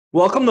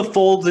Welcome to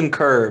Folds and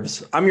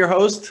Curves. I'm your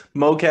host,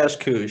 Mokash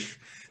Kush.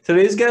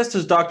 Today's guest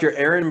is Dr.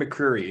 Erin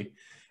McCreary.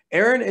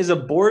 Erin is a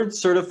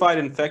board-certified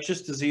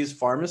infectious disease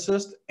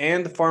pharmacist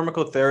and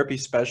pharmacotherapy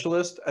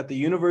specialist at the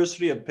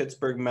University of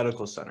Pittsburgh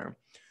Medical Center,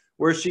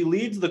 where she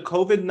leads the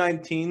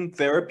COVID-19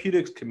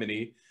 Therapeutics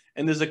Committee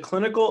and is a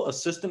clinical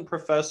assistant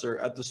professor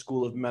at the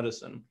School of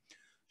Medicine.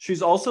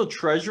 She's also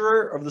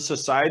treasurer of the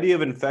Society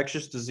of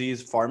Infectious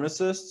Disease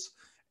Pharmacists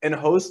and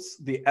hosts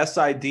the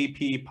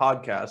BCIDP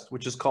podcast,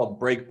 which is called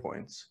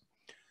Breakpoints.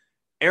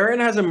 Erin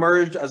has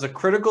emerged as a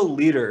critical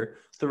leader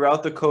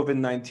throughout the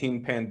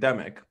COVID-19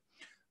 pandemic.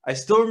 I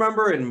still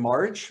remember in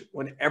March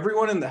when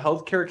everyone in the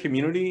healthcare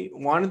community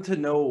wanted to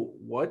know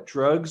what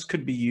drugs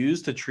could be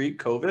used to treat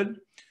COVID,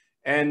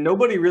 and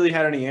nobody really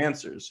had any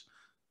answers.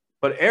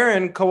 But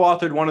Erin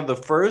co-authored one of the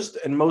first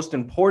and most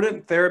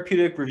important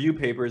therapeutic review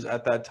papers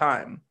at that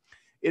time.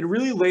 It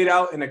really laid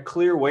out in a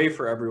clear way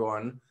for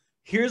everyone.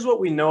 Here's what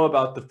we know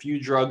about the few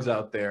drugs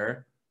out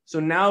there. So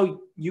now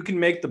you can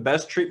make the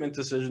best treatment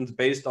decisions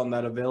based on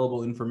that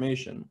available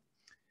information.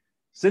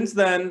 Since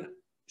then,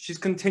 she's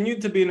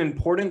continued to be an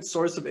important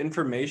source of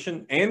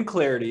information and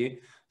clarity.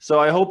 So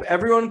I hope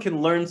everyone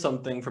can learn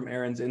something from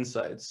Erin's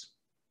insights.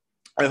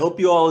 I hope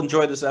you all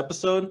enjoy this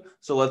episode.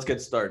 So let's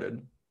get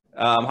started.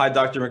 Hi,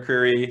 Dr.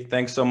 McCreary.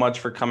 Thanks so much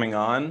for coming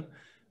on.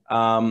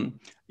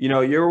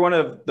 You're one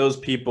of those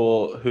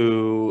people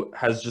who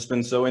has just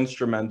been so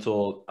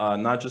instrumental,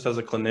 not just as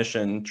a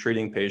clinician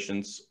treating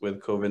patients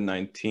with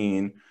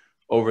COVID-19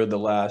 over the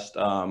last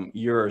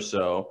year or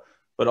so,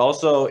 but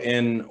also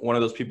in one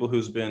of those people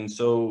who's been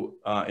so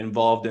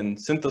involved in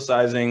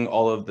synthesizing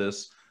all of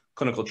this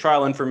clinical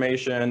trial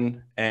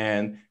information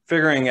and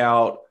figuring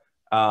out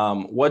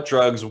what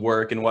drugs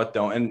work and what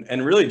don't,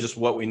 and really just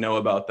what we know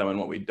about them and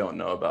what we don't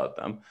know about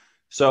them.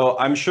 So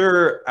I'm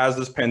sure as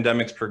this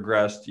pandemic's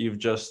progressed, you've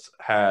just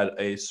had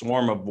a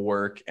swarm of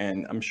work,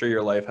 and I'm sure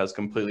your life has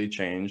completely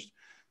changed.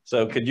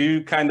 So could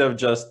you kind of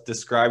just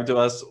describe to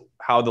us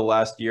how the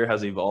last year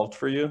has evolved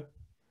for you?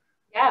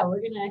 Yeah,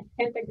 we're going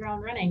to hit the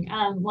ground running.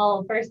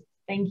 Well, first,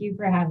 thank you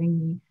for having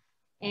me.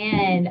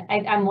 And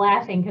I'm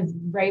laughing because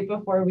right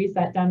before we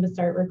sat down to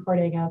start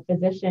recording, a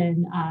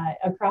physician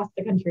across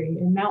the country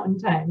in Mountain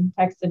Time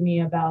texted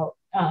me about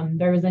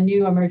there was a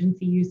new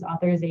emergency use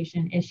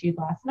authorization issued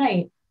last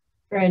night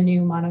for a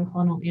new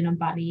monoclonal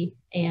antibody.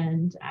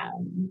 And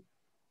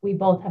we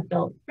both have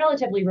built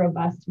relatively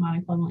robust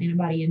monoclonal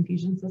antibody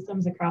infusion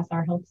systems across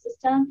our health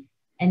system.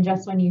 And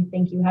just when you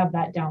think you have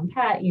that down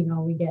pat,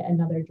 we get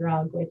another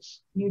drug, which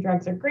new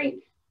drugs are great,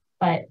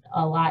 but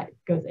a lot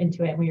goes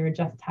into it. We were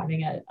just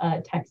having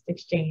a text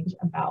exchange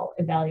about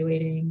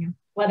evaluating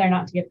whether or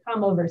not to give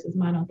combo versus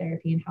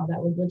monotherapy and how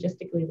that would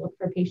logistically look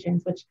for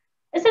patients, which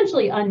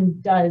essentially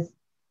undoes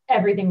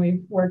everything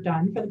we've worked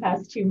on for the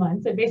past 2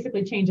 months. It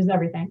basically changes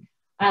everything.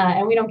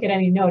 And we don't get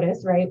any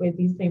notice, right? With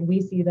these things,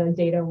 we see the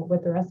data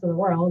with the rest of the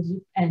world.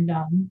 And,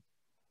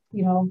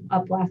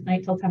 up last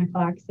night till 10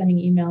 o'clock, sending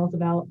emails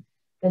about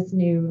this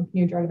new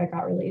drug that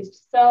got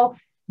released. So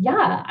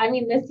yeah,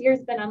 this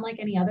year's been unlike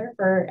any other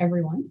for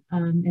everyone.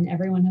 And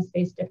everyone has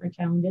faced different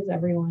challenges.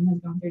 Everyone has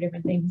gone through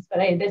different things. But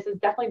this has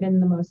definitely been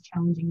the most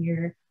challenging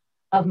year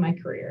of my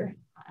career.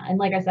 And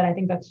like I said, I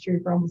think that's true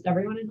for almost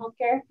everyone in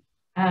healthcare.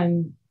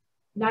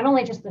 Not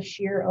only just the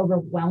sheer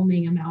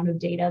overwhelming amount of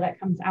data that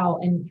comes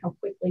out and how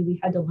quickly we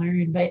had to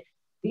learn, but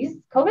these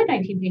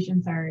COVID-19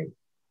 patients are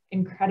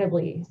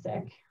incredibly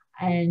sick.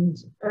 And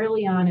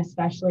early on,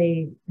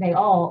 especially,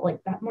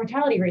 that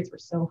mortality rates were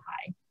so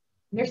high.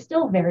 And they're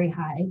still very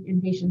high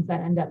in patients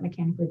that end up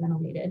mechanically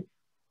ventilated.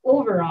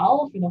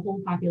 Overall, for the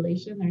whole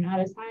population, they're not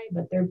as high,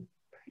 but they're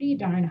pretty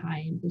darn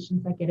high in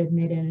patients that get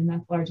admitted. And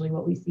that's largely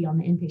what we see on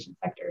the inpatient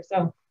sector.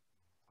 So,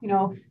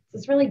 it's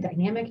this really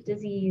dynamic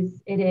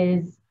disease.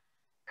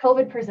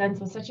 COVID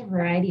presents with such a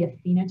variety of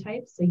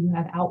phenotypes. So you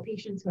have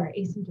outpatients who are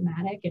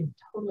asymptomatic and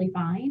totally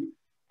fine.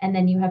 And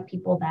then you have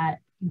people that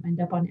end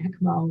up on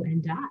ECMO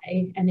and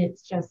die. And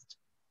it's just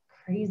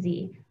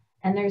crazy.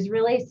 And there's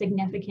really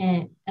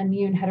significant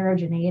immune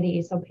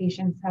heterogeneity. So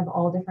patients have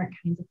all different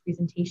kinds of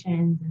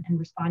presentations and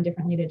respond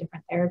differently to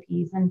different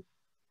therapies. And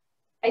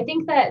I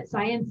think that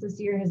science this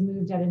year has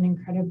moved at an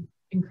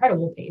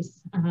incredible pace.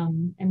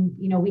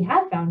 We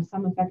have found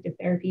some effective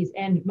therapies.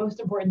 And most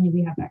importantly,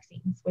 we have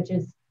vaccines, which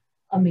is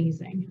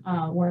amazing.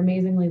 We're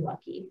amazingly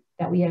lucky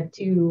that we have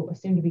 2,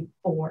 soon to be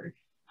 4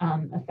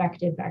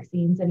 effective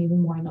vaccines and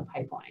even more in the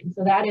pipeline.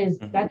 So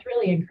that's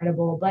really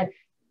incredible. But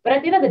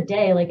at the end of the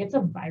day, it's a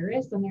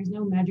virus and there's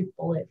no magic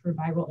bullet for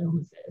viral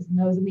illnesses. And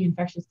those in the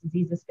infectious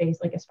diseases space,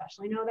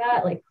 especially know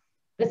that.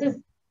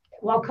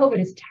 While COVID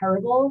is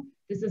terrible,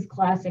 this is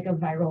classic of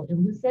viral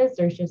illnesses.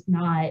 There's just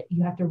not,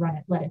 you have to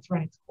let it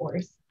run its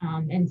course.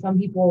 And some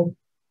people,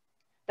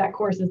 that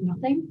course is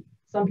nothing.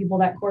 Some people,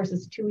 that course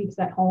is 2 weeks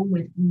at home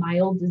with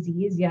mild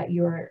disease, yet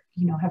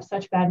have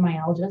such bad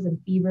myalgias and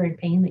fever and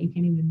pain that you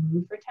can't even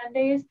move for 10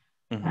 days.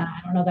 Mm-hmm. I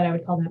don't know that I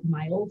would call that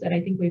mild. And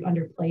I think we've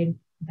underplayed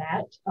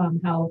that,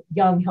 how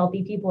young,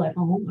 healthy people at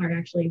home are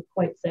actually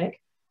quite sick.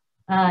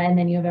 And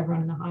then you have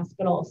everyone in the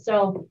hospital.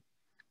 So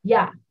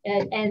Yeah,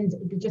 and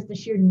just the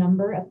sheer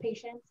number of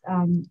patients,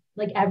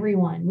 like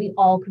everyone, we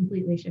all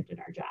completely shifted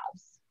our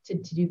jobs to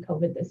do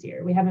COVID this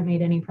year. We haven't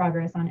made any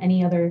progress on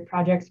any other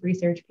projects,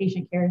 research,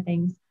 patient care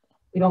things.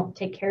 We don't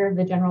take care of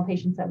the general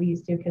patients that we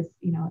used to because,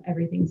 you know,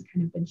 everything's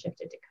kind of been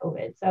shifted to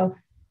COVID. So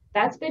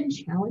that's been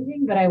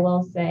challenging, but I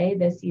will say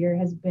this year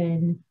has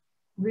been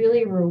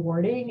really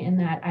rewarding in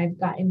that I've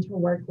gotten to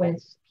work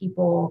with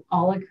people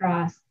all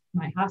across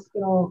my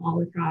hospital,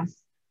 all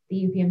across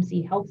the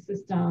UPMC health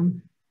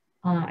system.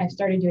 I've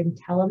started doing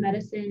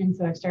telemedicine, and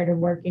so I've started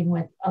working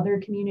with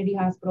other community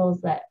hospitals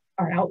that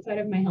are outside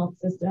of my health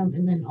system,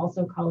 and then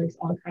also colleagues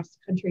all across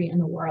the country and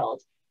the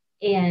world.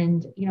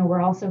 And, you know,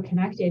 we're also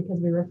connected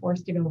because we were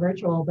forced to go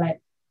virtual, but,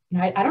 you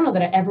know, I don't know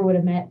that I ever would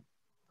have met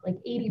like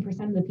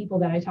 80% of the people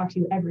that I talk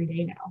to every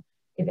day now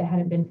if it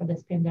hadn't been for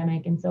this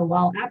pandemic. And so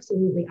while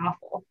absolutely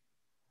awful,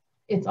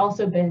 it's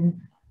also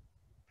been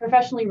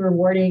professionally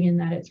rewarding in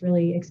that it's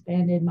really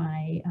expanded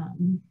my,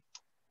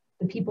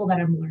 the people that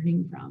I'm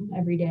learning from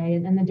every day,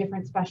 and the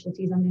different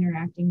specialties I'm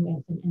interacting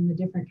with, and the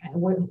different kind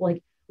of,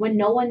 like when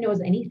no one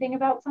knows anything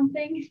about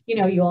something, you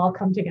know, you all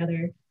come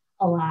together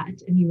a lot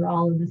and you're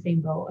all in the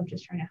same boat of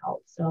just trying to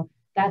help. So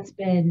that's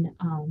been,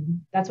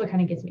 that's what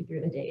kind of gets me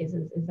through the days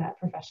is that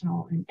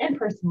professional and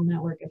personal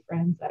network of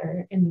friends that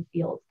are in the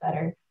fields that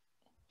are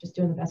just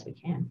doing the best we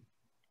can.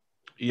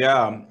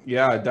 Yeah,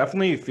 it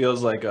definitely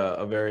feels like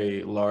a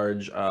very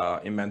large,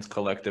 immense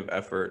collective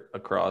effort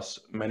across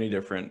many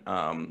different,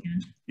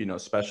 you know,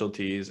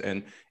 specialties,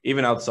 and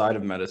even outside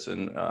of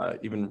medicine,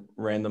 even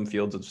random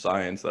fields of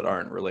science that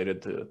aren't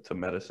related to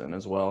medicine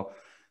as well.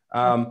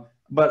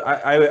 But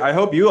I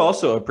hope you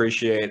also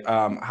appreciate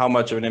how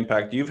much of an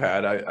impact you've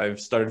had.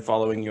 I've started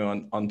following you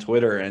on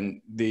Twitter,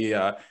 and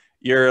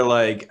your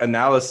like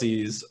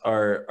analyses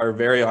are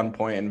very on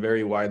point and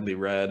very widely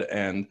read,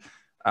 and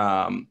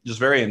just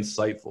very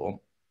insightful.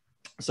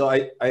 So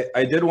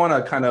I did want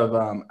to kind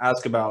of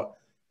ask about,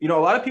 you know,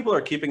 a lot of people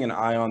are keeping an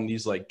eye on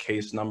these like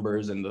case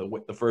numbers and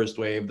the first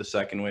wave, the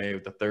second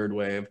wave, the third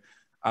wave.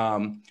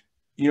 You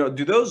know,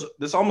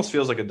 this almost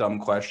feels like a dumb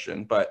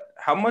question, but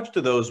how much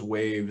do those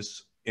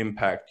waves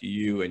impact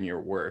you and your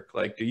work?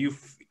 Like,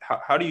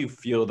 how do you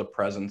feel the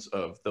presence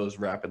of those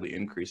rapidly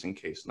increasing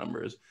case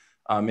numbers?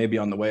 Maybe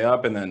on the way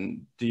up, and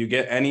then do you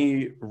get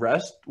any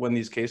rest when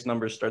these case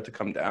numbers start to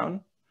come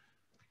down?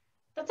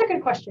 That's a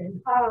good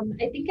question. I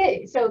think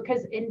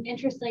because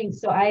interesting,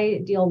 so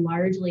I deal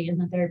largely in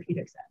the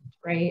therapeutics end,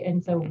 right?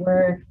 And so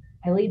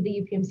I lead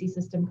the UPMC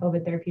system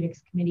COVID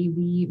therapeutics committee.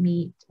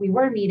 We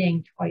were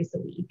meeting twice a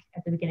week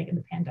at the beginning of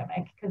the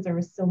pandemic because there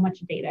was so much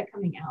data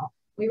coming out.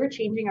 We were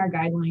changing our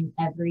guideline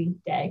every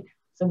day.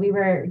 So we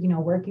were, you know,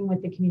 working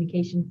with the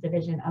communications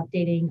division,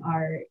 updating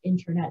our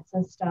intranet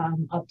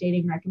system,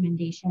 updating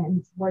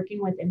recommendations,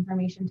 working with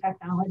information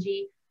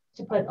technology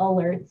to put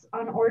alerts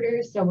on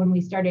orders. So when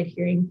we started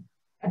hearing,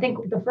 I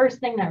think the first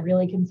thing that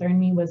really concerned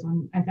me was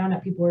when I found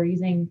out people were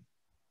using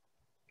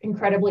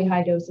incredibly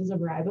high doses of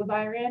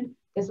ribavirin.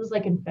 This was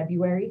like in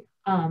February.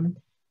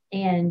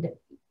 And,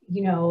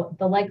 you know,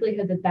 the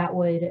likelihood that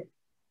would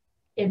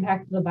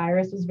impact the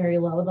virus was very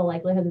low. The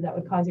likelihood that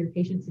would cause your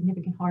patient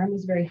significant harm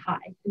was very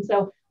high. And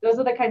so those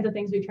are the kinds of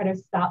things we try to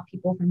stop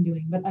people from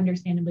doing, but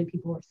understandably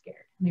people were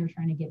scared and they were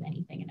trying to give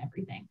anything and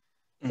everything.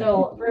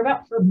 So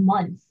for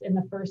months in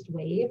the first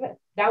wave,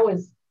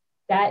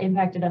 that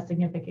impacted us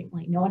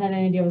significantly. No one had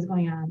any idea what was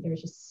going on. There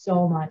was just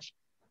so much.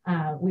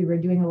 We were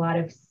doing a lot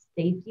of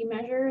safety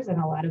measures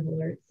and a lot of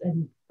alerts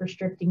and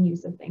restricting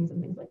use of things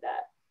and things like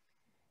that.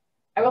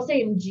 I will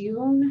say in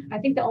June, I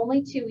think the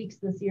only 2 weeks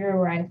this year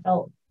where I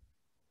felt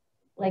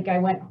like I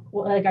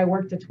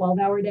worked a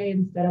 12-hour day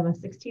instead of a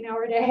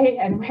 16-hour day,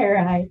 and where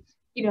I,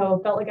 you know,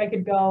 felt like I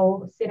could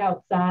go sit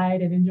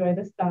outside and enjoy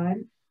the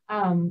sun,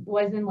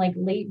 was in like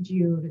late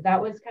June.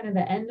 That was kind of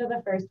the end of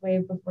the first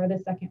wave before the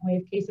second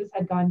wave. Cases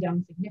had gone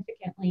down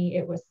significantly.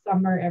 It was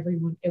summer.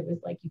 It was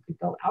like you could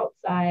go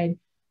outside.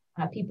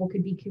 People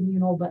could be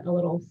communal, but a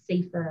little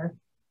safer.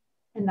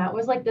 And that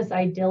was like this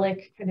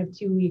idyllic kind of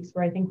 2 weeks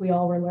where I think we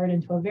all were lured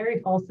into a very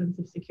false sense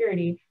of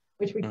security,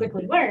 which we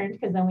quickly learned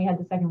because then we had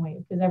the second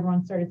wave because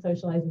everyone started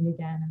socializing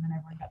again and then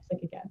everyone got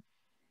sick again.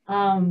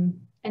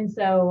 And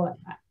so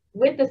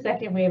with the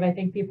second wave, I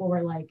think people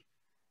were like,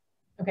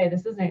 okay,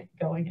 this isn't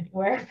going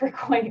anywhere for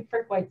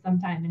quite some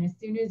time. And as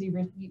soon as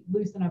you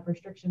loosen up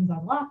restrictions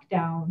on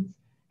lockdowns,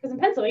 because in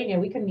Pennsylvania,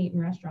 we couldn't eat in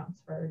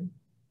restaurants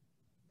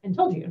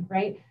until June,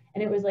 right?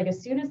 And it was like,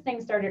 as soon as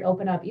things started to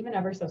open up, even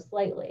ever so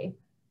slightly,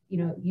 you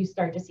know, you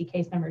start to see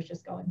case numbers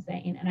just go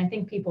insane. And I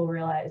think people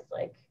realized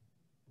like,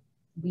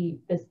 the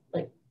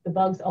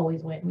bugs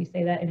always win. We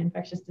say that in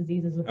infectious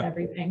diseases with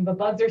everything, but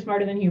bugs are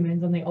smarter than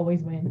humans and they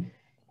always win.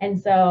 And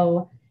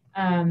so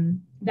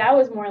that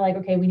was more like,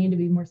 okay, we need to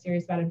be more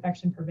serious about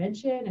infection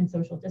prevention and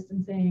social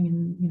distancing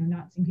and, you know,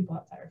 not seeing people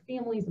outside our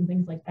families and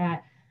things like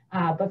that.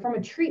 But from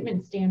a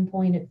treatment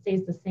standpoint, it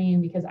stays the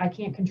same because I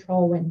can't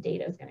control when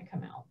data is going to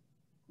come out.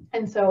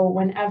 And so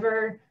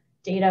whenever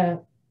data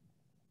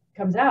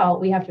comes out,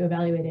 we have to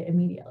evaluate it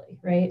immediately,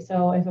 right?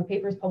 So if a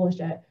paper is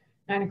published at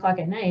 9 o'clock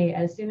at night,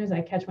 as soon as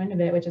I catch wind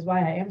of it, which is why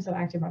I am so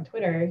active on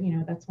Twitter, you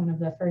know, that's one of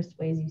the first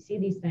ways you see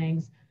these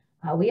things.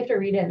 We have to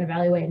read it and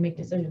evaluate and make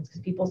decisions,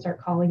 because people start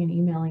calling and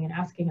emailing and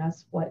asking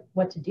us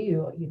what to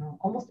do, you know,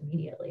 almost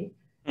immediately.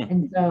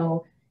 And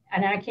so,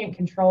 and I can't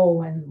control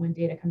when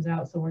data comes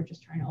out. So we're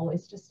just trying to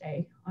always just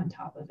stay on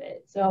top of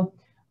it. So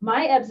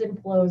my ebbs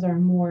and flows are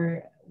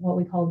more what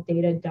we call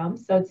data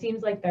dumps. So it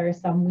seems like there are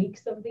some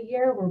weeks of the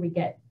year where we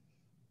get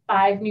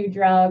 5 new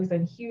drugs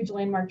and huge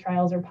landmark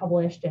trials are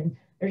published, and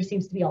there just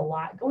seems to be a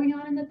lot going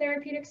on in the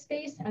therapeutic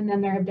space. And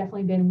then there have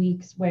definitely been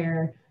weeks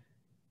where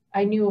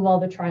I knew of all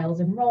the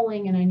trials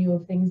enrolling, and I knew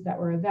of things that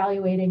were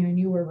evaluating. I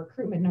knew where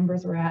recruitment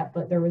numbers were at,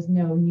 but there was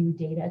no new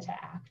data to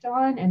act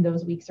on. And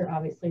those weeks are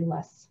obviously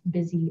less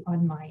busy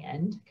on my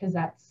end, because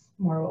that's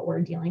more what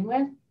we're dealing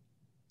with.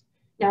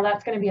 Now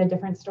that's going to be a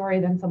different story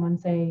than someone,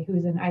 say,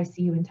 who's an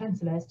ICU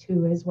intensivist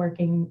who is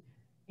working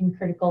in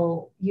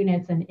critical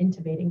units and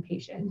intubating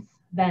patients.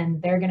 Then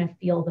they're going to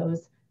feel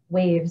those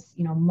waves,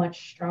 you know,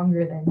 much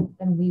stronger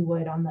than we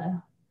would on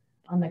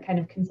the kind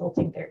of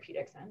consulting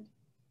therapeutics end.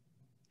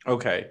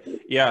 Okay.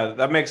 Yeah,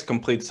 that makes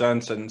complete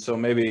sense. And so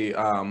maybe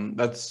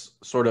that's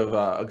sort of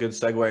a good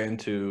segue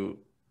into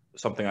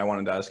something I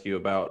wanted to ask you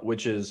about,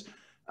 which is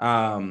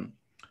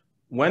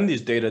when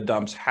these data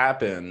dumps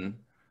happen,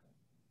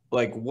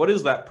 like, what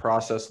is that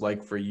process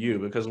like for you?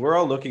 Because we're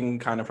all looking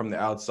kind of from the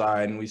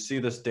outside and we see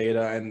this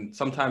data, and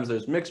sometimes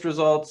there's mixed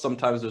results,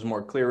 sometimes there's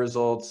more clear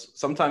results,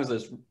 sometimes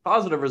there's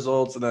positive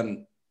results, and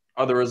then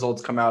other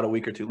results come out a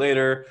week or two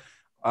later,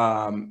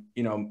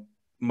 you know,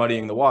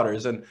 muddying the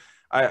waters. And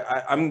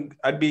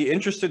I'd be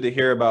interested to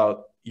hear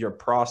about your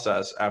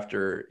process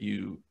after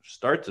you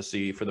start to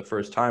see for the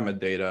first time a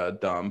data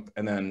dump,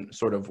 and then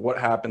sort of what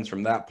happens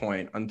from that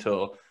point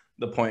until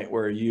the point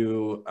where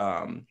you,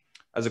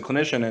 as a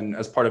clinician and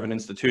as part of an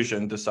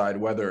institution, decide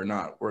whether or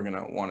not we're going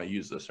to want to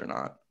use this or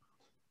not.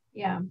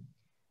 Yeah.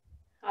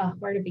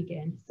 Where to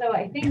begin? So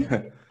I think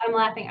I'm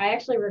laughing. I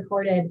actually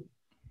recorded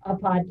a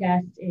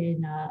podcast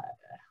in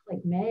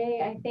like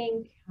May, I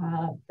think,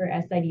 for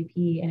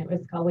SIDP, and it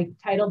was called, we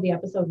titled the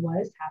episode "What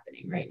is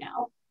Happening Right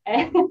Now?"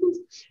 And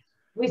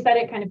we said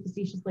it kind of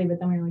facetiously, but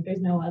then we were like,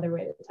 there's no other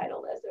way to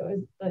title this.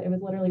 It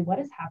was literally what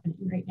is happening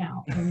right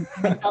now. And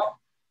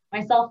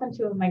myself and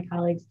 2 of my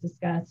colleagues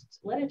discussed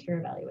literature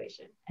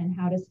evaluation and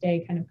how to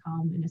stay kind of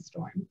calm in a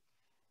storm.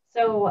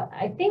 So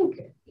I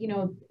think, you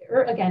know,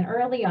 again,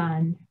 early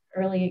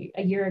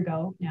a year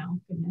ago now,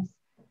 goodness,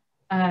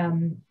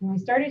 when we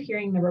started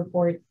hearing the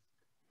reports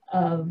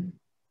of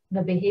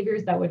the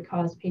behaviors that would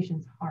cause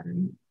patients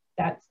harm,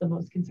 that's the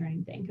most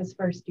concerning thing, because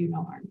first, do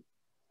no harm,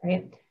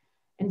 right?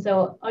 And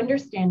so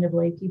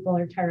understandably, people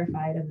are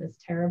terrified of this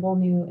terrible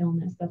new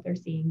illness that they're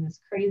seeing, this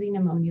crazy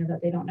pneumonia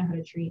that they don't know how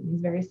to treat in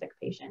these very sick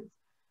patients.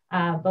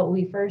 But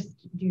we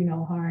first do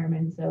no harm.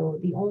 And so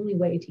the only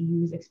way to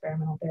use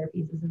experimental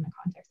therapies is in the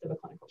context of a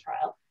clinical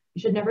trial.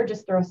 You should never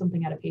just throw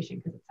something at a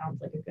patient because it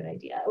sounds like a good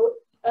idea.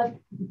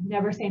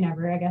 Never say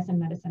never, I guess, in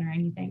medicine or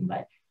anything,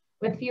 but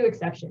with few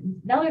exceptions.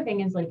 The other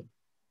thing is, like,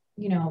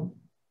 you know,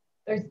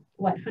 there's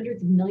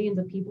hundreds of millions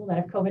of people that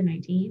have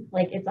COVID-19.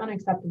 Like, it's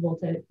unacceptable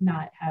to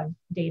not have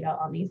data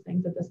on these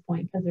things at this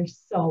point, because there's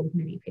so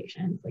many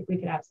patients. Like, we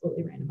could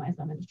absolutely randomize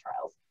them into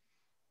trials.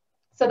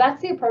 So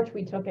that's the approach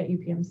we took at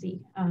UPMC.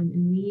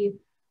 And we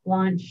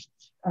launched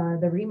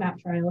the REMAP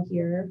trial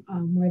here.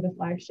 We're the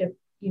flagship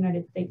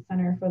United States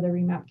Center for the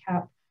REMAP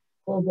CAP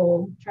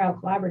Global Trial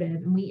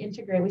Collaborative. And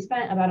we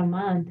spent about a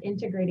month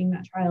integrating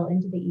that trial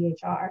into the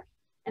EHR.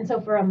 And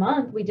so for a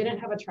month, we didn't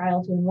have a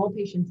trial to enroll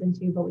patients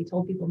into, but we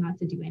told people not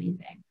to do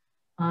anything.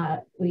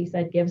 We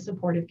said, give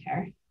supportive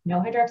care, no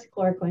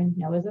hydroxychloroquine,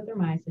 no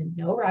azithromycin,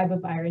 no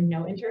ribavirin,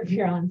 no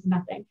interferons,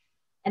 nothing.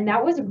 And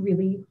that was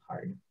really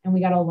hard. And we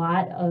got a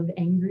lot of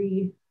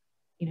angry,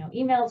 you know,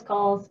 emails,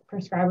 calls,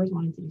 prescribers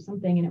wanted to do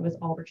something, and it was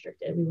all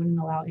restricted. We wouldn't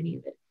allow any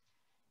of it.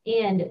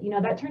 And, you know,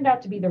 that turned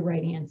out to be the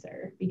right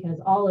answer, because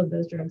all of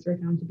those drugs were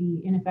found to be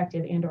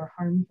ineffective and or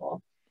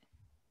harmful.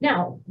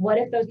 Now, what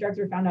if those drugs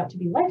were found out to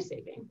be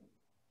life-saving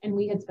and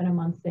we had spent a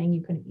month saying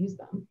you couldn't use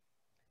them?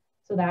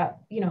 So that,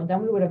 you know,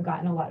 then we would have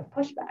gotten a lot of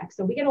pushback.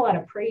 So we get a lot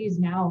of praise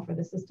now for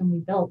the system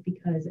we built,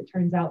 because it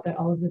turns out that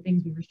all of the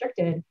things we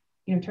restricted,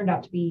 you know, turned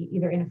out to be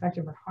either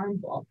ineffective or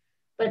harmful.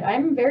 But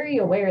I'm very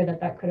aware that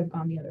that could have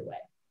gone the other way,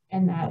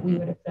 and that we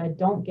would have said,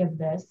 don't give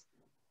this,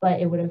 but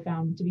it would have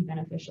found to be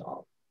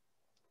beneficial.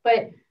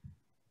 But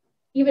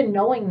even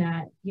knowing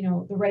that, you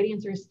know, the right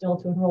answer is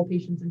still to enroll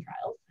patients in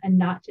trials and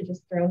not to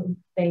just throw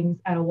things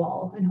at a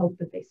wall and hope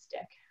that they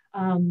stick.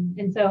 And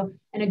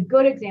a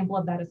good example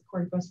of that is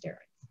corticosteroids.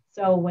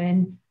 So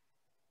when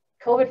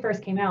COVID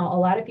first came out, a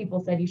lot of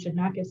people said you should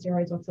not give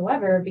steroids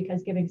whatsoever,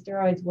 because giving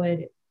steroids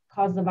would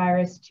cause the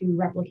virus to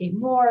replicate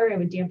more. It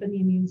would dampen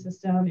the immune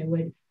system. It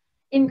would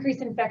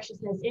increase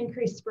infectiousness,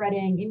 increase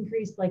spreading,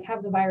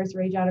 have the virus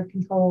rage out of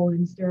control,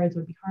 and steroids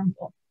would be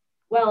harmful.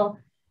 Well,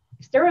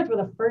 steroids were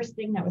the first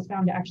thing that was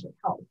found to actually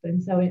help.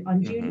 And so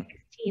on June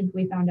 16th,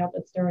 we found out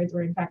that steroids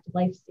were in fact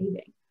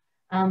life-saving.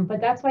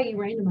 But that's why you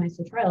randomize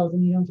the trials,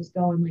 and you don't just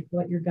go on like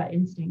what your gut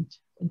instinct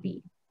would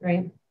be,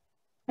 right?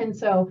 And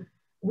so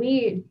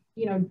we,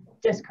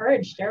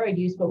 discouraged steroid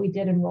use, but we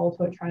did enroll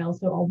to a trial.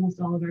 So almost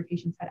all of our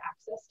patients had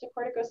access to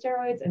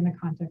corticosteroids in the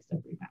context of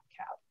rebound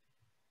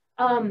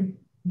CAP.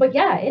 But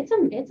yeah, it's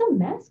a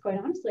mess, quite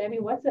honestly. I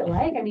mean, what's it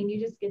like? I mean, you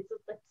just get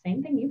the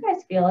same thing you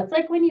guys feel. It's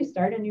like when you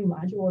start a new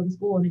module in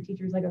school and the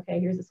teacher's like, okay,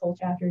 here's this whole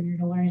chapter and you're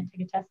going to learn it,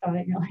 take a test on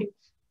it. And you're like,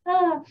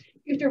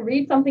 you have to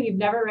read something you've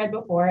never read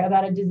before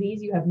about a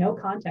disease you have no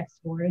context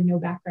for and no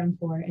background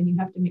for, and you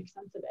have to make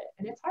sense of it.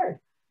 And it's hard.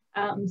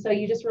 So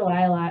you just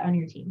rely a lot on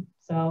your team.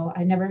 So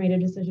I never made a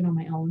decision on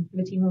my own. I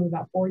have a team of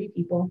about 40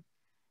 people.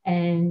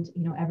 And,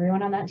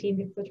 everyone on that team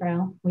gets the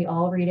trial. We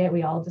all read it.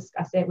 We all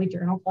discuss it. We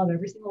journal club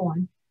every single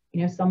one.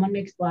 Someone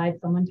makes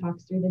slides, someone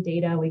talks through the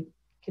data. We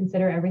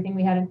consider everything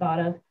we hadn't thought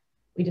of.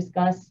 We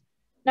discuss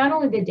not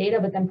only the data,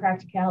 but then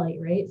practicality,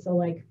 right? So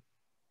like,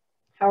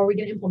 how are we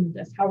going to implement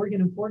this? How are we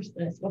going to enforce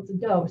this? What's a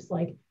dose?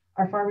 Like,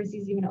 are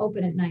pharmacies even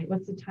open at night?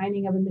 What's the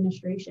timing of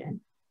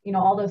administration?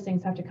 All those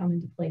things have to come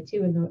into play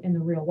too in the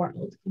real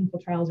world.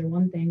 Clinical trials are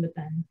one thing, but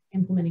then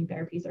implementing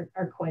therapies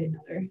are quite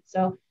another.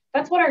 So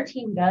that's what our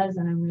team does.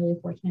 And I'm really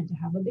fortunate to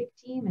have a big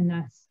team. And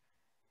that's,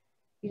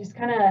 you just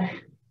kind of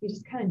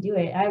do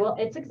it.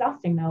 It's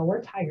exhausting though.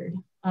 We're tired.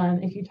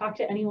 If you talk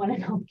to anyone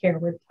in healthcare,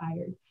 we're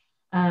tired.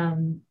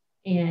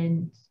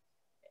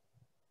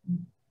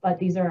 But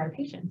these are our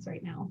patients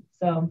right now.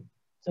 So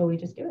we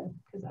just do it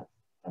because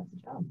that's the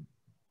job.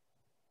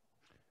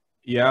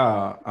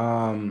 Yeah.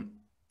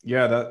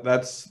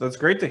 That's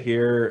great to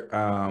hear.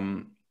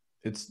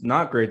 It's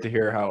not great to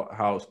hear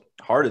how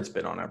hard it's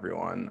been on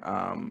everyone,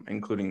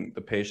 including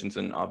the patients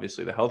and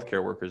obviously the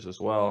healthcare workers as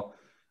well.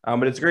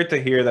 But it's great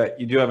to hear that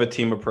you do have a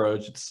team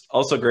approach. It's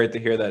also great to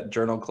hear that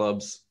journal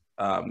clubs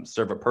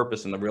serve a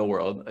purpose in the real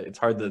world. It's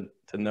hard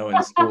to know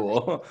in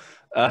school.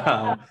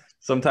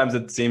 Sometimes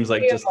it seems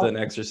like just an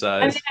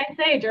exercise. I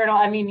say journal.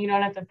 I mean, you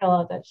don't have to fill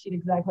out that sheet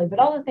exactly, but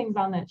all the things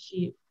on that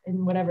sheet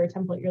in whatever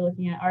template you're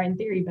looking at are in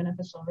theory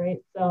beneficial, right?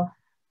 So,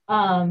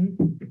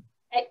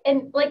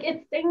 and like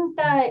it's things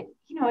that,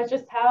 it's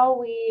just how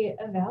we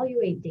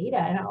evaluate data.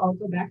 And I'll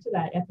go back to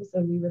that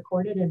episode we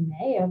recorded in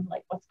May of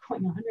like what's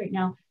going on right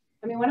now.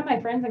 I mean, one of my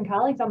friends and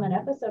colleagues on that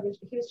episode,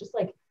 he was just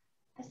like,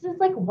 this is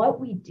like what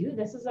we do.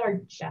 This is our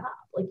job.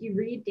 Like you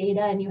read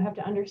data and you have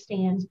to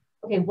understand,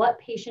 okay, what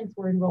patients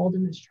were enrolled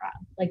in this trial?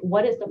 Like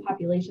what is the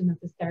population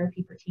that this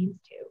therapy pertains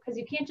to? Because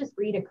you can't just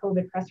read a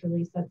COVID press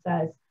release that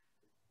says,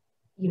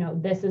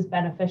 this is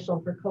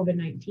beneficial for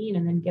COVID-19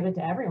 and then give it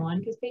to everyone,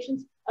 because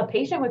a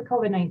patient with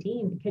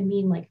COVID-19 can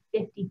mean like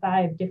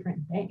 55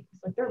 different things.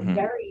 Like they're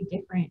very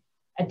different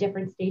at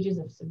different stages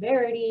of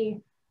severity,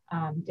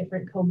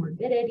 different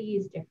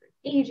comorbidities, different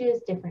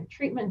ages, different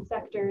treatment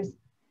sectors,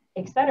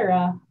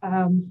 etc.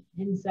 And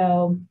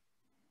so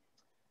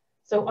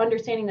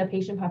understanding the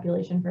patient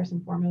population first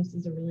and foremost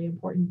is a really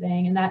important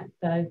thing. And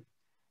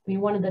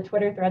one of the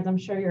Twitter threads I'm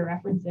sure you're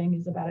referencing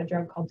is about a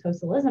drug called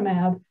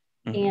tocilizumab.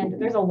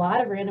 And there's a lot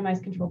of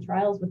randomized controlled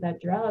trials with that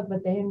drug,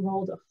 but they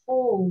enrolled a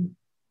whole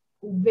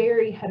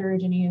very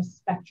heterogeneous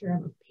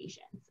spectrum of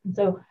patients. And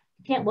so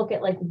you can't look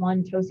at like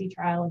one TOSI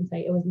trial and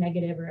say it was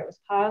negative or it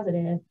was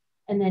positive,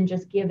 and then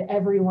just give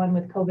everyone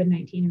with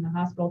COVID-19 in the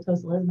hospital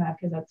tocilizumab,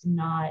 because that's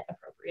not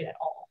appropriate at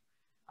all.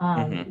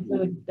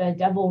 So the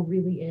devil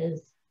really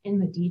is in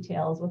the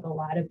details with a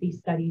lot of these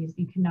studies.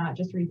 You cannot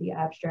just read the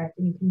abstract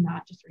and you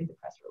cannot just read the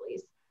press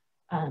release.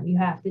 You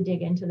have to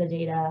dig into the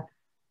data,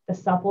 the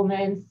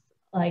supplements.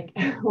 Like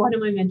one of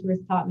my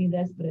mentors taught me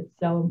this, but it's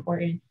so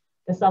important.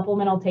 The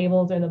supplemental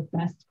tables are the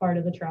best part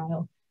of the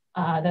trial.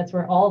 That's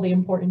where all the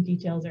important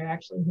details are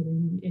actually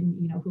hidden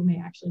in, who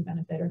may actually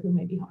benefit or who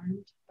may be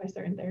harmed by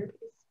certain therapies.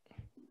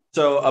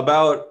 So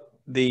about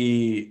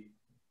the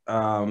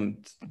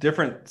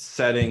different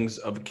settings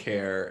of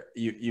care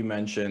you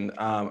mentioned,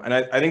 and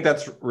I think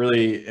that's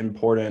really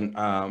important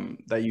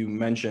that you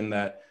mentioned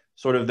that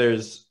sort of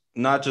there's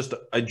not just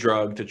a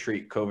drug to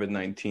treat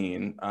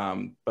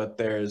COVID-19, but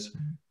there's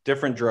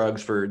different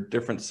drugs for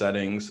different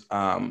settings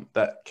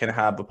that can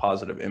have a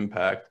positive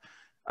impact.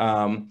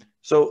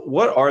 So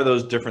what are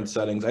those different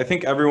settings? I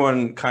think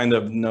everyone kind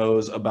of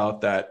knows about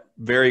that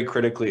very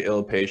critically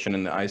ill patient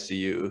in the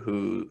ICU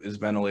who is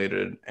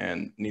ventilated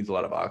and needs a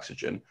lot of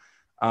oxygen.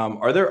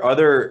 Are there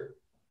other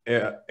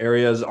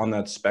areas on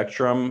that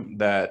spectrum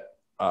that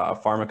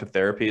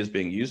pharmacotherapy is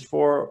being used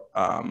for?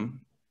 On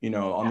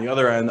the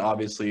other end,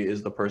 obviously,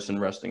 is the person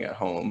resting at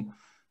home,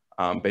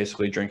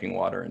 basically drinking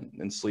water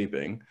and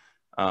sleeping.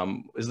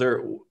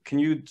 Can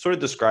you sort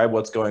of describe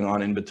what's going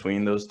on in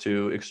between those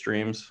two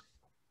extremes?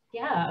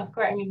 Yeah, of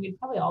course. I mean, we'd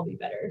probably all be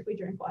better if we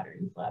drank water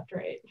and slept,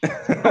 right?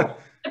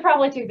 They're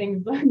probably two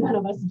things that none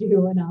of us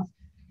do enough.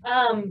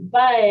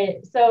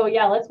 But so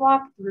yeah, let's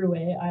walk through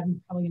it.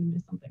 I'm probably gonna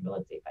miss something, but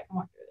let's see if I can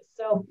walk through this.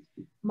 So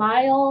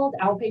mild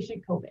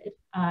outpatient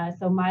COVID.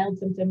 So mild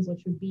symptoms,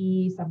 which would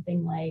be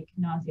something like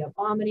nausea,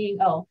 vomiting.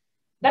 Oh,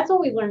 that's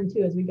what we learn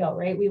too as we go,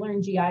 right? We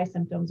learn GI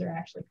symptoms are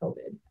actually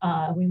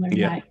COVID. We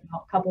learned that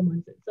a couple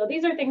months in. So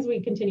these are things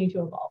we continue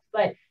to evolve,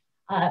 but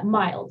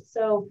mild.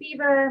 So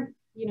fever,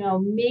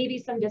 maybe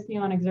some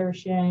dyspnea on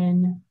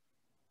exertion,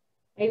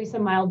 maybe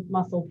some mild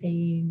muscle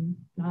pain,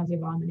 nausea,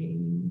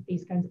 vomiting,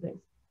 these kinds of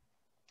things.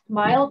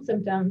 Mild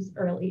symptoms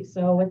early,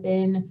 so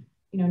within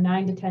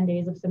 9 to 10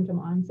 days of symptom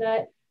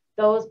onset,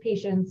 those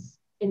patients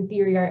in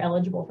theory are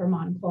eligible for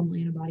monoclonal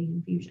antibody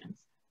infusions.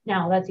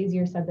 Now that's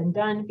easier said than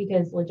done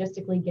because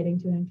logistically getting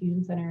to an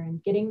infusion center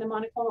and getting the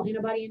monoclonal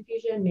antibody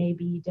infusion may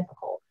be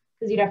difficult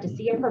because you'd have to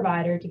see a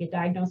provider to get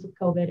diagnosed with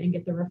COVID and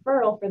get the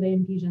referral for the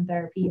infusion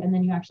therapy, and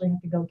then you actually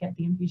have to go get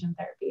the infusion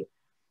therapy.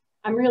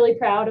 I'm really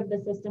proud of the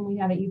system we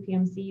have at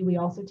UPMC. We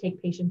also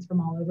take patients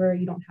from all over.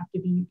 You don't have to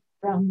be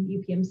from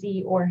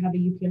UPMC or have a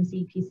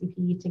UPMC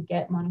PCP to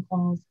get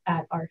monoclonals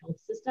at our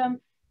health system.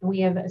 And we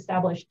have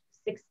established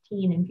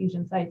 16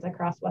 infusion sites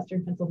across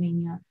Western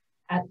Pennsylvania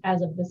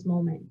as of this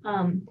moment.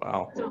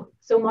 Wow.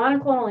 So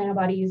monoclonal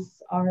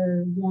antibodies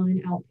are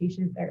one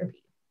outpatient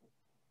therapy.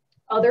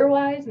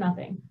 Otherwise,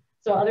 nothing.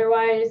 So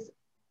otherwise,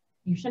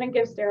 you shouldn't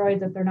give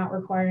steroids if they're not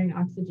requiring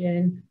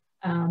oxygen.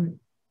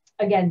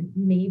 Again,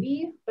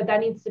 maybe, but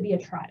that needs to be a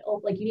trial.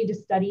 Like you need to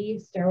study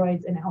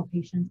steroids in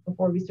outpatients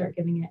before we start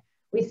giving it.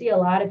 We see a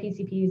lot of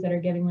PCPs that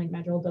are giving like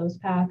medrol dose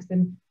packs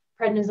and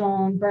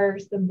prednisone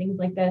bursts and things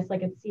like this,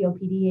 like it's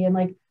COPD, and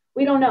like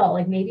we don't know,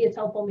 like maybe it's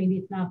helpful, maybe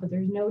it's not, but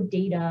there's no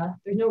data,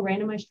 there's no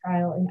randomized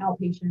trial in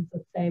outpatients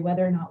that say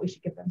whether or not we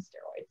should give them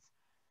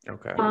steroids.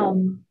 Okay.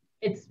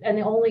 And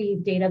the only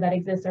data that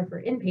exists are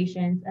for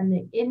inpatients, and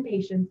the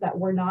inpatients that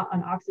were not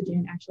on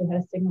oxygen actually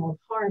had a signal of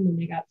harm when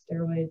they got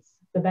steroids.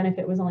 The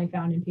benefit was only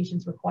found in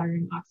patients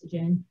requiring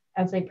oxygen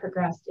as they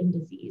progressed in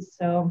disease.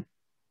 So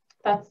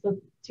that's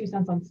the 2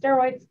 cents on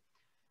steroids.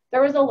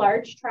 There was a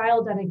large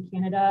trial done in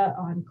Canada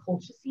on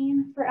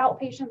colchicine for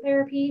outpatient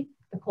therapy,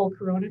 the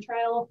Col-Corona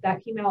trial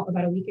that came out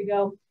about a week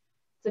ago.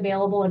 It's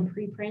available in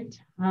preprint.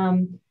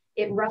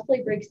 It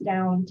roughly breaks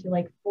down to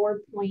like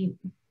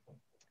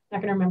not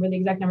going to remember the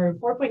exact number,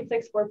 4.6,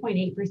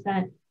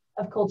 4.8%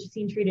 of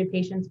colchicine treated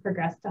patients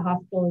progressed to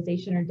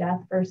hospitalization or death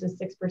versus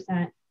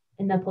 6%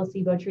 in the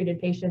placebo treated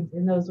patients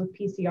in those with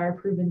PCR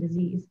proven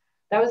disease.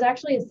 That was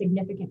actually a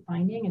significant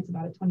finding. It's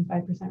about a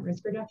 25%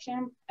 risk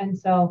reduction. And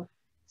so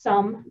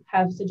some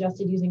have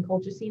suggested using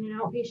colchicine in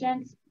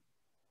outpatients.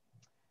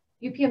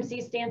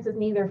 UPMC stance is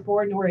neither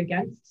for nor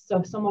against. So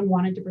if someone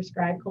wanted to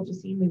prescribe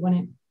colchicine, we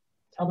wouldn't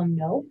tell them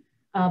no,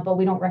 but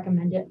we don't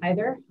recommend it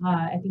either.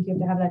 I think you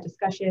have to have that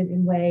discussion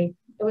and weigh.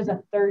 It was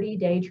a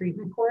 30-day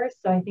treatment course.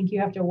 So I think you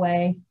have to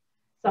weigh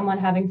someone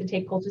having to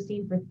take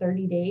colchicine for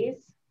 30 days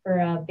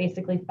for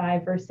basically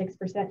 5 or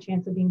 6%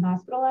 chance of being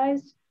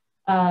hospitalized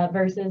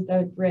versus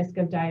the risk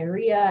of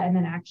diarrhea. And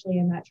then actually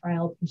in that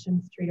trial,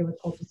 patients treated with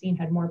colchicine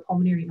had more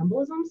pulmonary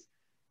embolisms.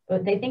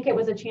 But they think it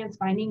was a chance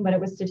finding, but it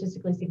was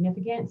statistically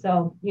significant.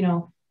 So,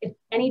 if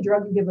any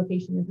drug you give a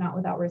patient is not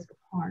without risk of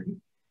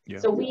harm. Yeah.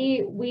 So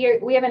we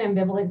have an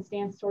ambivalent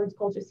stance towards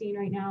colchicine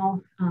right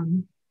now.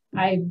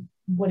 I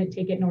wouldn't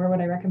take it, nor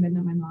would I recommend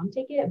that my mom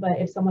take it. But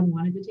if someone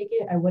wanted to take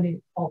it, I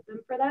wouldn't fault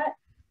them for that,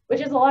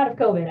 which is a lot of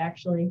COVID,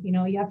 actually.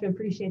 You have to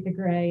appreciate the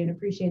gray and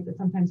appreciate that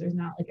sometimes there's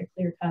not like a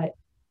clear-cut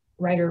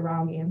right or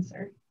wrong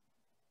answer.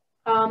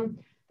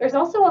 There's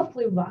also a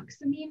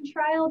fluvoxamine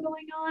trial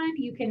going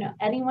on.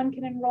 Anyone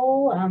can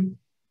enroll.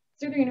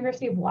 Through the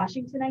University of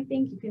Washington, I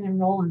think you can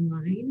enroll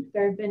online.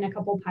 There have been a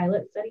couple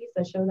pilot studies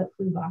that show that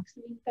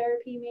fluvoxamine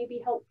therapy may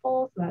be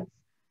helpful. So that's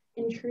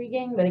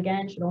intriguing, but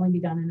again, should only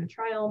be done in a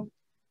trial.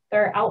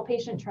 There are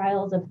outpatient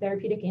trials of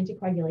therapeutic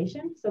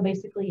anticoagulation. So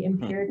basically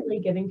empirically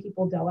giving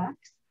people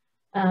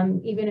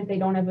DOACs, even if they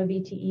don't have a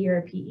VTE or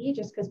a PE,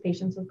 just because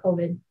patients with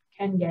COVID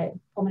can get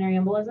pulmonary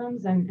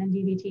embolisms and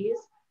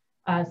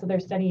DVTs. So they're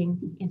studying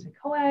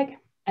anticoag,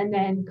 and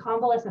then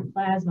convalescent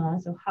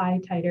plasma, so high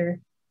titer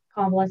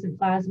convalescent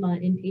plasma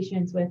in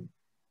patients with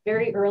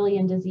very early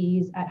in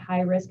disease at high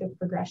risk of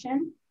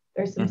progression.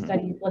 There's some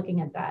studies looking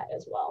at that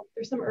as well.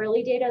 There's some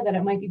early data that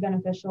it might be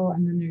beneficial,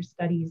 and then there's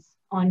studies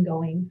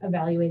ongoing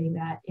evaluating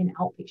that in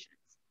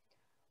outpatients.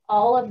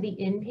 All of the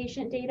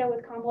inpatient data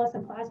with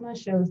convalescent plasma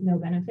shows no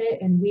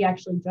benefit, and we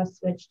actually just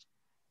switched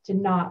to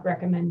not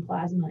recommend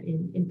plasma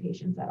in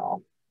inpatients at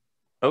all.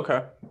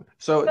 Okay.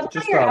 So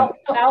just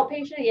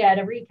outpatient, yeah,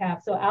 to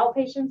recap. So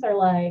outpatients are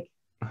like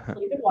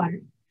fluid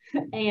water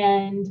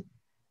and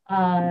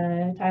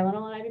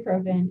Tylenol and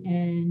ibuprofen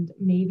and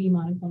maybe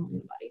monoclonal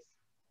antibodies.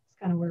 That's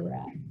kind of where we're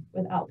at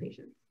with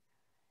outpatients.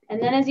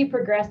 And then as you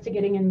progress to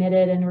getting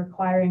admitted and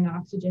requiring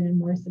oxygen and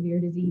more severe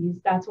disease,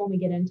 that's when we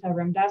get into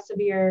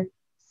remdesivir,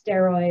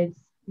 steroids,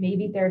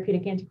 maybe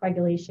therapeutic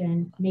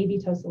anticoagulation, maybe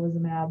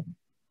tocilizumab,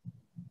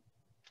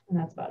 and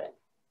that's about it.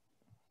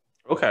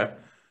 Okay.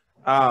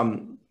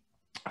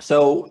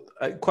 So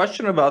a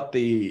question about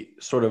the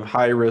sort of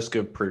high risk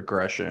of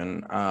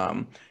progression.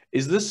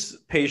 Is this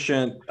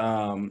patient,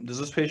 does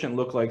this patient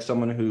look like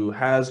someone who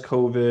has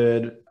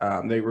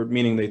COVID?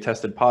 Meaning they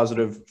tested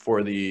positive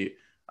for the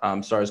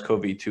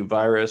SARS-CoV-2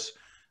 virus,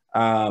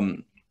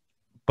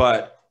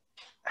 but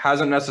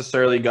hasn't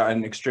necessarily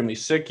gotten extremely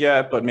sick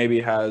yet, but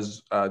maybe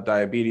has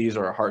diabetes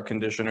or a heart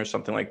condition or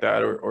something like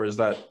that, or is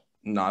that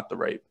not the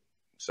right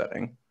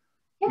setting?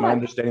 Yeah, am I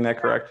understanding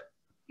that correct?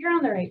 You're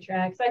on the right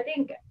track. So I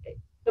think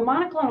The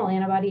monoclonal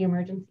antibody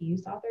emergency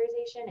use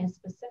authorization is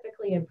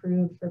specifically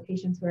approved for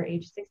patients who are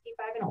age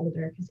 65 and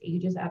older because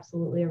age is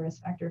absolutely a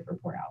risk factor for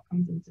poor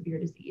outcomes and severe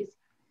disease.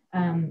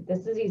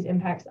 This disease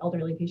impacts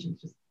elderly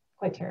patients just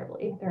quite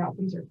terribly. Their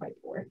outcomes are quite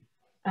poor.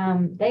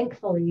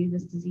 Thankfully,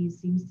 this disease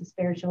seems to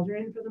spare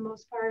children for the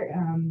most part.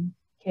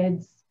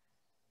 Kids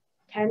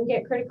can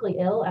get critically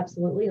ill,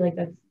 absolutely. Like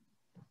that's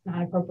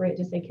not appropriate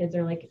to say kids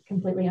are like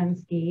completely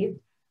unscathed,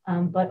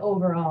 but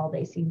overall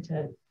they seem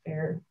to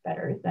fare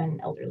better than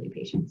elderly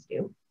patients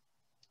do.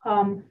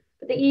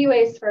 But the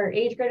EUA is for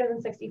age greater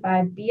than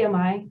 65,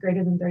 BMI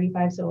greater than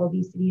 35, so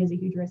obesity is a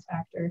huge risk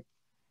factor.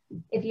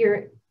 If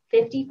you're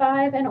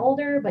 55 and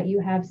older, but you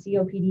have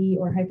COPD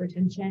or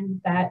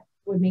hypertension, that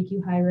would make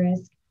you high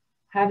risk.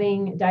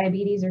 Having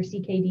diabetes or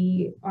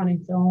CKD on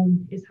its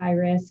own is high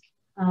risk.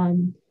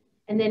 And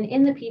then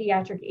in the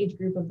pediatric age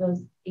group of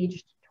those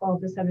aged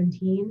 12 to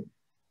 17,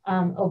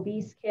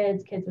 obese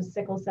kids, kids with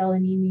sickle cell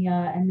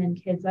anemia, and then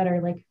kids that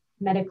are like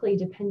medically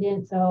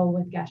dependent, so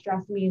with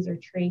gastrostomies or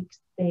trachs,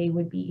 they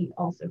would be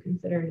also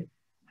considered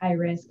high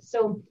risk.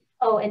 So,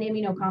 oh, and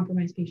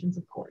immunocompromised patients,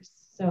 of course.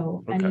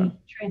 So any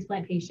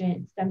transplant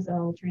patient, stem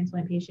cell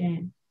transplant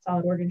patient,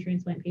 solid organ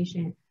transplant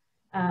patient,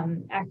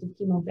 active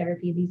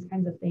chemotherapy, these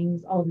kinds of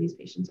things, all of these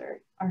patients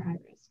are high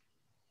risk.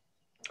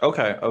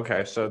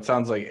 Okay. So it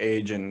sounds like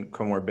age and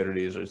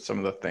comorbidities are some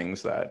of the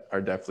things that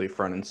are definitely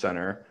front and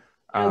center.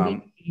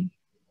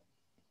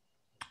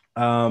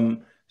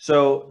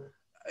 So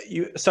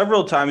you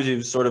several times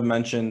you've sort of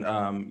mentioned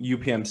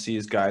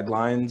UPMC's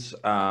guidelines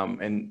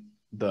and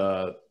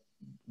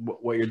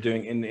what you're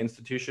doing in the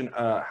institution.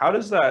 How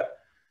does that,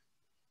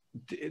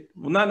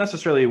 well, not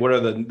necessarily what are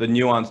the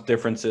nuanced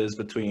differences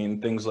between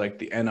things like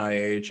the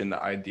NIH and the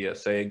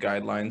IDSA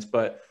guidelines,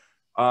 but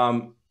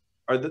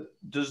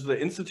does the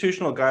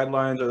institutional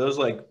guidelines, are those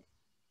like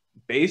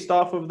based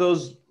off of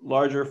those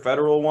larger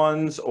federal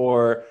ones,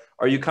 or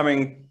are you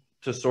coming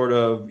to sort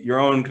of your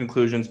own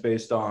conclusions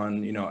based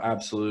on, you know,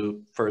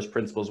 absolute first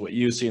principles, what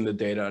you see in the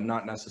data,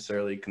 not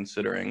necessarily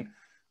considering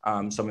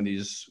some of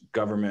these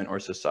government or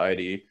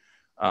society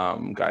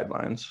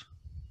guidelines?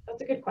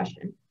 That's a good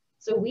question.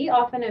 So we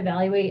often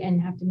evaluate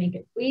and have to make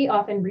it, we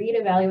often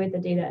read-evaluate the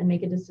data and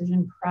make a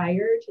decision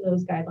prior to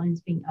those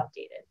guidelines being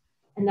updated.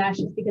 And that's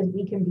just because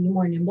we can be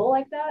more nimble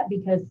like that,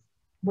 because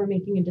we're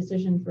making a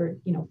decision for,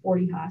 you know,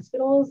 40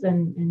 hospitals,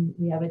 and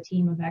we have a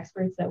team of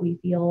experts that we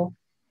feel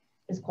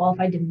is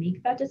qualified to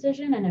make that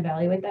decision and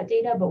evaluate that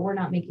data, but we're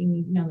not making,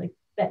 you know, like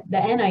the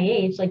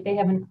NIH, like they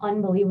have an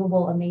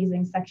unbelievable,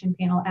 amazing section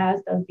panel,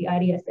 as does the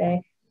IDSA.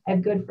 I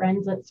have good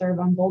friends that serve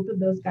on both of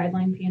those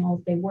guideline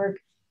panels. They work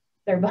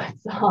their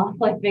butts off,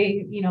 like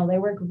they, you know, they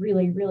work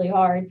really, really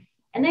hard,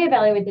 and they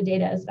evaluate the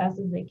data as fast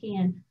as they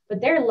can,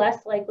 but they're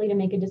less likely to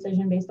make a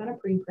decision based on a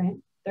preprint.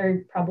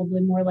 They're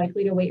probably more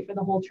likely to wait for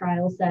the whole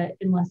trial set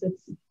unless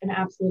it's an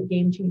absolute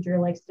game changer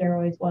like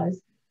steroids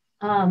was.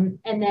 And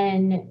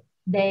then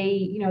they,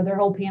 you know, their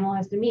whole panel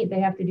has to meet. They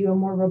have to do a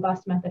more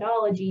robust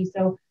methodology.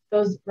 So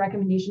those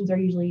recommendations are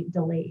usually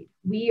delayed.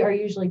 We are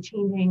usually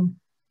changing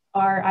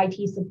our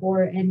IT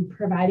support and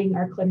providing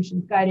our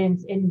clinicians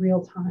guidance in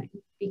real time,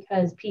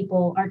 because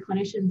people, our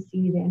clinicians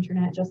see the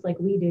internet just like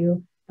we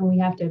do, and we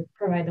have to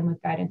provide them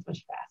with guidance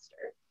much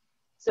faster.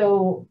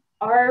 So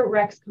our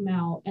recs come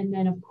out, and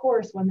then of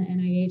course, when the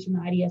NIH and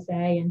the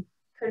IDSA and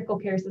critical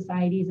care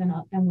societies and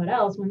what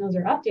else, when those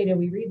are updated,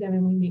 we read them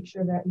and we make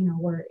sure that, you know,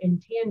 we're in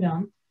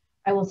tandem.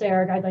 I will say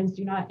our guidelines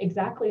do not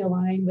exactly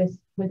align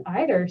with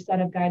either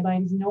set of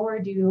guidelines, nor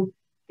do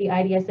the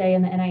IDSA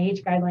and the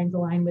NIH guidelines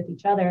align with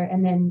each other.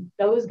 And then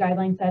those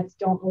guideline sets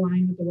don't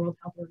align with the World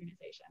Health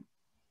Organization.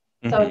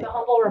 Mm-hmm. So it's a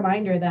humble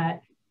reminder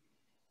that,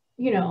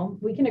 you know,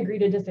 we can agree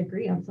to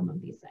disagree on some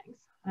of these things.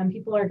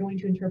 People are going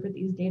to interpret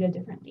these data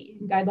differently.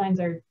 And guidelines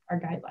are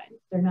guidelines.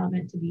 They're not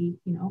meant to be,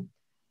 you know,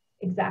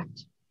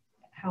 exact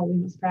how we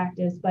must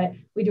practice, but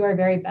we do our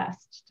very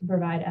best to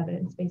provide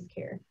evidence-based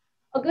care.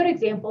 A good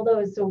example, though,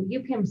 is so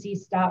UPMC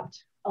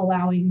stopped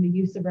allowing the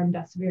use of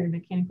remdesivir in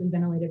mechanically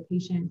ventilated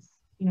patients,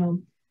 you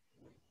know,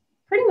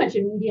 pretty much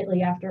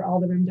immediately after all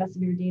the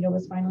remdesivir data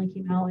was finally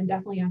came out, and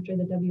definitely after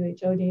the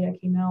WHO data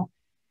came out.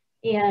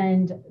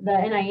 And the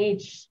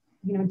NIH,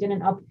 you know,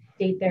 didn't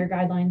update their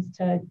guidelines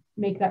to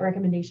make that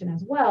recommendation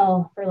as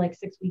well for like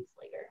 6 weeks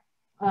later.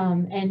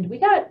 And we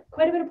got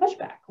quite a bit of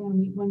pushback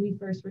when we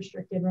first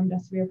restricted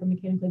remdesivir for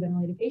mechanically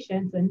ventilated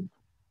patients. And,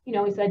 you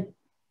know, we said,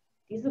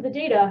 these are the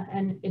data,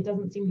 and it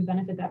doesn't seem to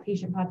benefit that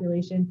patient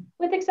population,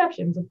 with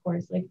exceptions, of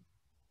course. Like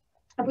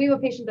if we have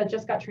a patient that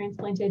just got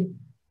transplanted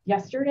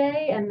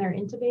yesterday and they're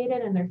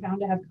intubated and they're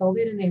found to have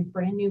COVID and they have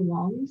brand new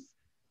lungs,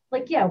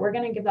 like, yeah, we're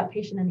going to give that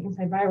patient an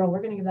antiviral.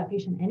 We're going to give that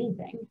patient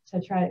anything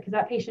to try it, because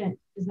that patient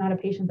is not a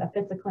patient that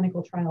fits a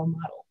clinical trial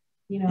model,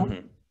 you know?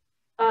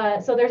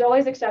 Mm-hmm. So there's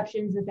always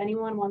exceptions. If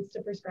anyone wants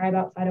to prescribe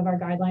outside of our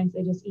guidelines,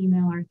 they just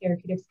email our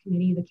therapeutics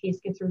committee, the case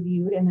gets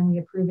reviewed, and then we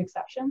approve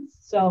exceptions.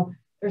 So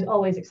there's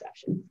always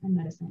exceptions in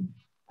medicine.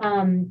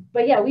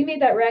 But yeah, we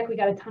made that rec, we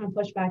got a ton of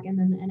pushback, and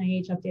then the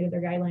NIH updated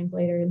their guidelines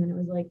later, and then it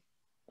was like,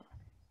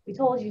 we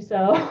told you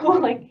so.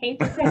 Like, hate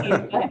to say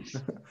it,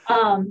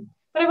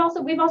 but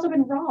but we've also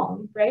been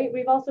wrong, right?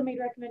 We've also made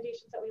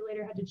recommendations that we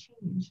later had to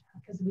change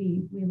because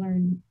we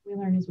learn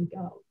as we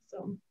go.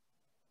 So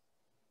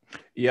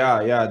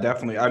yeah,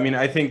 definitely. I mean,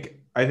 I think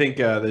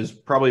there's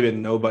probably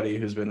been nobody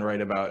who's been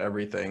right about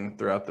everything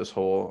throughout this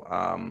whole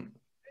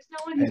there's no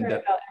one who's right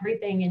about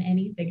everything and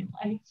anything in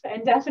life,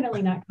 and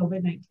definitely not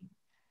COVID-19.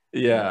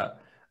 Yeah.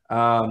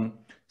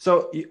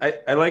 So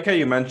I like how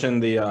you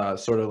mentioned the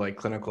sort of like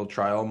clinical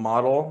trial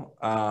model.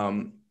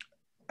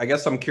 I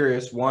guess I'm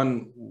curious,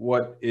 one,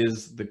 what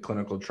is the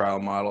clinical trial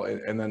model?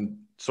 And then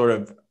sort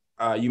of,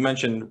 you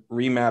mentioned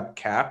remap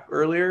cap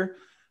earlier.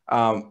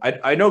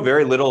 I know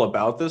very little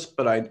about this,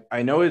 but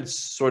I know it's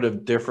sort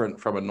of different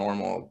from a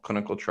normal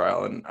clinical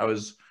trial. And I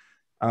was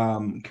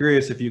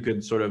curious if you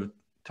could sort of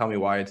tell me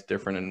why it's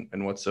different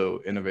and what's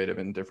so innovative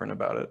and different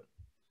about it.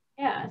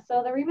 Yeah,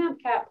 so the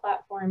remap cap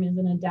platform is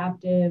an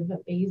adaptive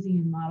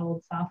Bayesian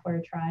modeled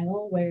software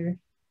trial where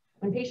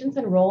when patients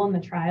enroll in the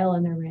trial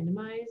and they're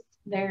randomized,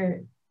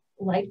 they're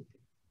like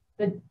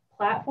the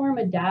platform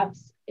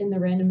adapts in the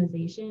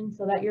randomization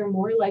so that you're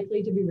more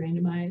likely to be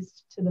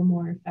randomized to the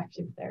more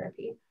effective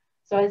therapy.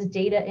 So as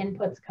data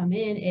inputs come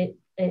in,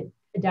 it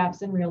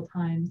adapts in real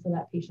time so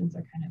that patients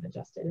are kind of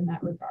adjusted in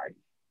that regard.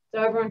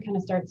 So everyone kind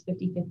of starts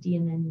 50-50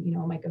 and then,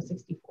 it might go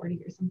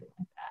 60-40 or something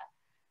like that.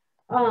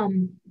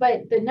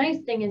 But the nice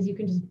thing is you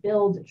can just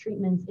build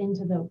treatments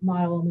into the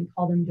model and we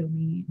call them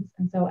domains.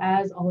 And so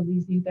as all of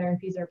these new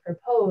therapies are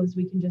proposed,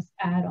 we can just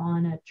add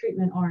on a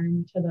treatment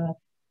arm to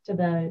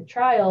the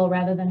trial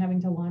rather than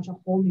having to launch a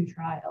whole new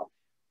trial.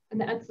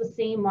 And that's the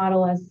same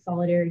model as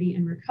Solidarity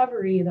and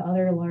Recovery, the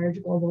other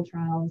large global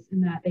trials, in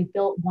that they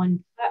built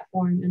one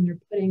platform and they're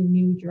putting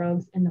new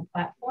drugs in the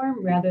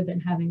platform rather than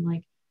having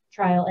like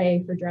trial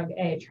A for drug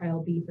A,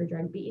 trial B for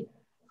drug B.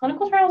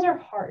 Clinical trials are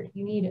hard.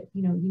 You need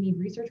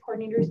research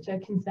coordinators to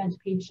consent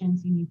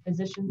patients. You need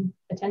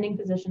attending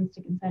physicians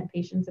to consent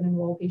patients and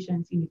enroll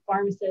patients. You need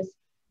pharmacists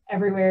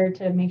everywhere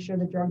to make sure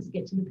the drugs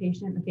get to the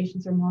patient and the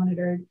patients are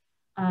monitored.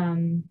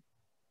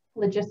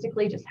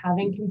 Logistically, just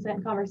having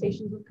consent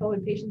conversations with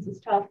COVID patients is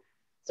tough.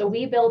 So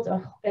we built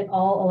it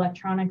all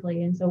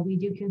electronically. And so we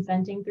do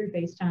consenting through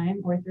FaceTime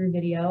or through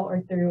video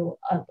or through,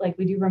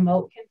 we do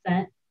remote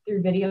consent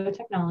through video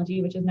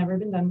technology, which has never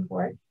been done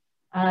before.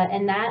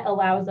 And that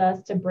allows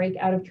us to break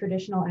out of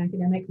traditional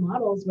academic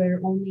models where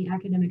only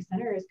academic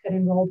centers could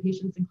enroll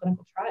patients in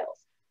clinical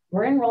trials.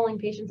 We're enrolling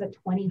patients at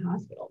 20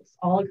 hospitals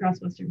all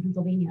across Western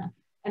Pennsylvania.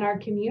 And our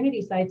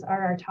community sites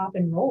are our top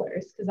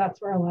enrollers because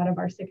that's where a lot of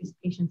our sickest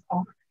patients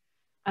are.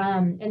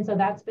 And so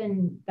that's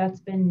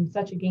been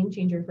such a game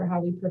changer for how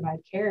we provide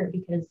care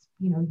because,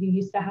 you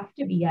used to have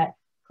to be at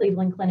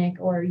Cleveland Clinic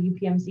or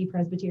UPMC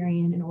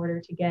Presbyterian in order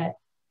to get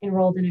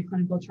enrolled in a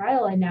clinical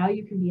trial. And now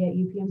you can be at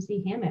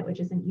UPMC Hammett, which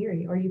is in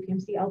Erie, or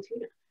UPMC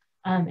Altoona.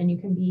 And you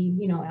can be,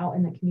 out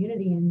in the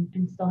community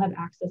and still have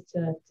access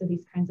to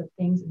these kinds of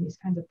things and these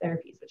kinds of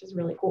therapies, which is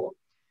really cool.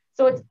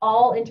 So it's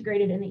all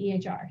integrated in the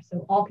EHR.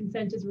 So all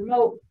consent is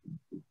remote.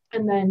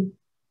 And then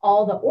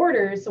all the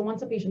orders, so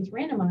once a patient's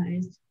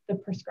randomized, the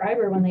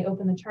prescriber, when they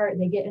open the chart,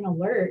 they get an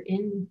alert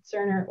in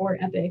Cerner or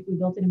Epic. We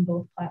built it in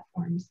both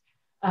platforms.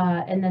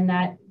 And then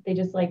that they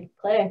just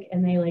click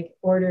and they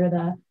order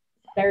the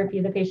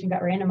therapy the patient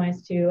got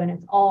randomized to, and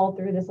it's all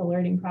through this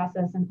alerting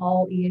process and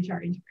all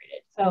EHR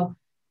integrated. So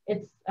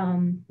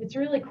it's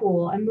really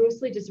cool. I'm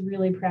mostly just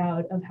really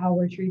proud of how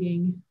we're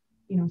treating,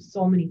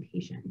 so many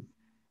patients.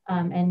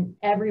 And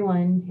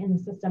everyone in the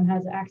system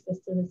has access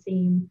to the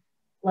same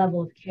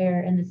level of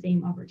care and the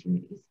same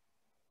opportunities.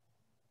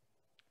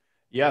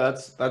 Yeah,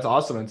 that's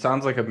awesome. It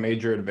sounds like a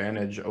major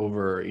advantage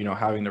over,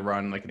 having to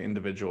run like an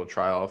individual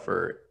trial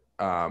for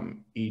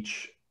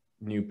each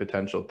new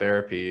potential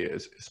therapy,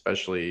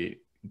 especially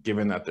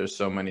given that there's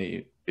so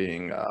many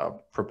being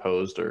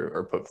proposed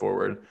or put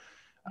forward.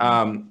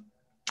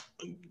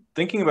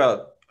 Thinking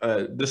about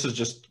this is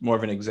just more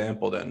of an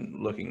example than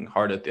looking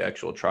hard at the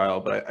actual trial,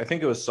 but I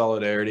think it was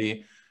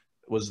Solidarity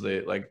was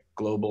the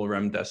global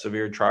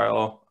remdesivir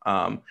trial.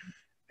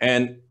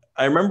 And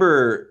I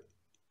remember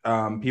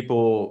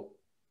people,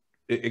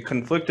 it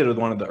conflicted with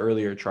one of the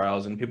earlier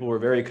trials and people were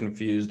very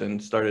confused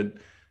and started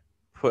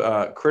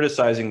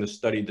criticizing the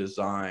study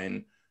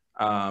design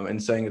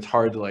and saying it's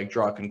hard to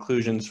draw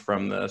conclusions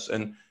from this.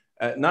 And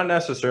not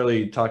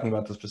necessarily talking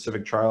about the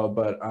specific trial,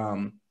 but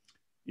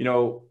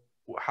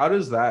how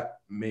does that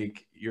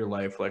make your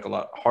life a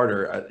lot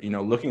harder at,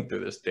 looking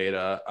through this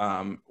data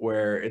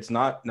where it's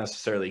not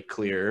necessarily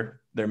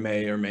clear there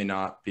may or may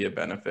not be a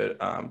benefit?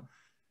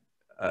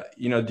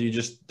 Do you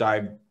just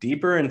dive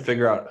deeper and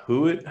figure out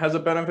who it has a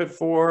benefit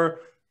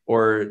for,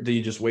 or do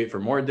you just wait for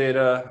more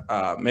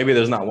data? Maybe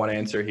there's not one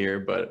answer here,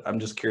 but I'm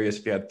just curious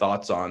if you had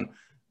thoughts on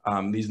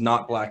these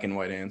not black and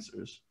white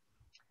answers.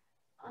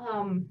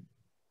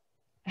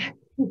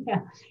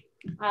 Yeah.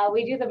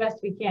 We do the best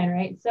we can,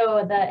 right?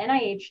 So the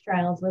NIH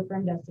trials with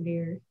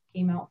remdesivir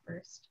came out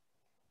first.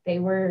 They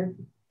were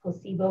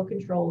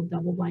placebo-controlled,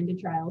 double-blinded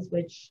trials,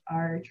 which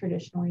are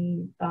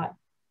traditionally thought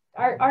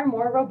are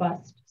more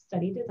robust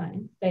study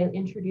designs. They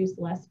introduce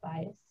less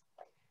bias.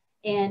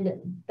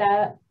 And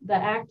that the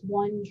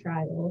ACT-1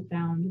 trial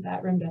found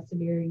that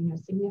remdesivir,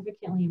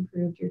 significantly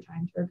improved your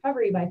time to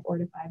recovery by 4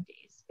 to 5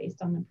 days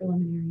based on the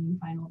preliminary and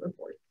final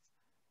reports.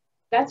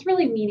 That's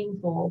really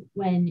meaningful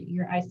when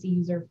your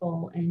ICUs are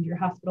full and your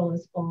hospital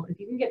is full. If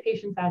you can get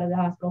patients out of the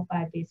hospital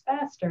 5 days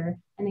faster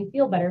and they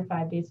feel better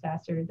 5 days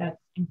faster,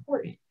 that's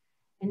important.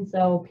 And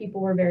so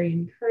people were very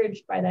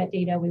encouraged by that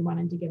data. We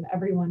wanted to give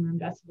everyone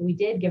remdesivir. We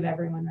did give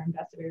everyone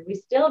remdesivir. We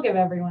still give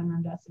everyone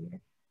remdesivir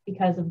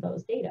because of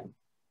those data.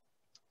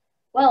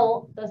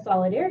 Well, the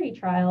Solidarity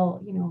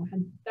trial,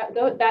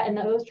 and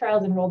those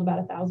trials enrolled about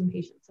 1,000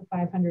 patients, so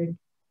 500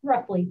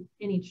 roughly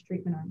in each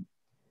treatment arm.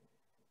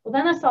 Well,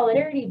 then the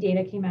Solidarity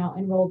data came out,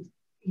 enrolled,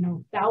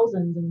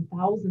 thousands and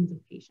thousands of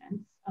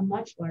patients, a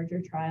much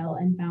larger trial,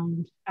 and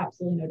found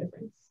absolutely no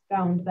difference.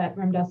 Found that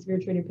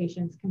remdesivir treated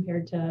patients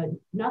compared to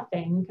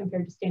nothing,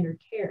 compared to standard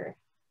care,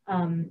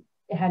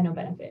 it had no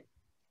benefit.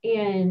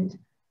 And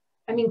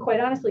I mean,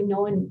 quite honestly,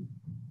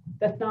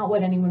 that's not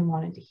what anyone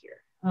wanted to hear.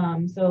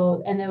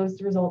 And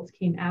those results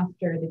came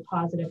after the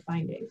positive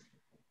findings.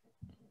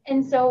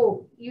 And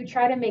so you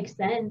try to make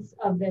sense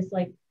of this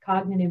like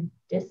cognitive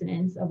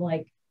dissonance of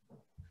like,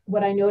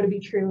 what I know to be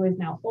true is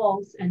now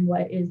false, and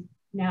what is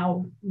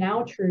now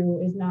true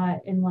is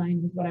not in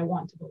line with what I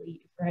want to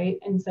believe, right?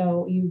 And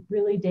so you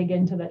really dig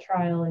into the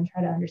trial and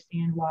try to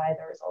understand why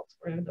the results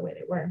were the way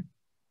they were.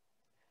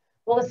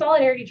 Well, the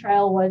Solidarity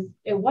trial was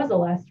a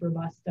less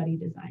robust study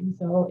design.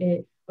 So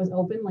it was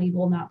open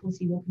label, not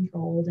placebo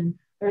controlled. And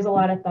there's a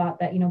lot of thought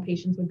that,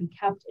 patients would be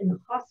kept in the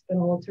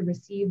hospital to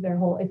receive their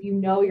whole, if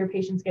your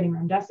patient's getting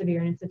remdesivir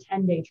and it's a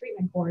 10-day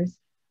treatment course,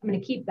 I'm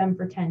going to keep them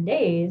for 10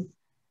 days.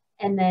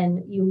 And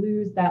then you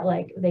lose that,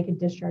 like, they could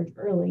discharge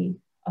early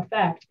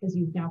effect because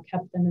you've now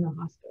kept them in the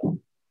hospital.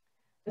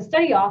 The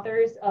study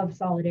authors of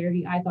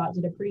Solidarity, I thought,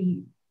 did a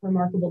pretty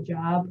remarkable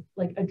job,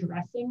 like,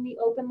 addressing the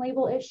open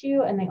label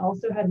issue. And they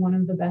also had one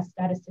of the best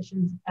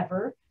statisticians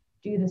ever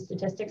do the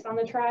statistics on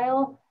the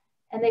trial,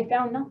 and they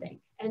found nothing.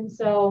 And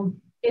so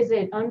is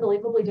it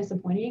unbelievably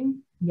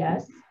disappointing?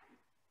 Yes.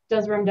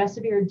 Does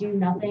remdesivir do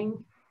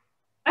nothing?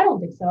 I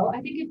don't think so.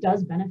 I think it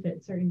does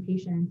benefit certain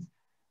patients.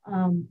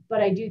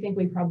 But I do think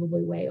we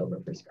probably way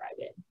overprescribe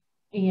it.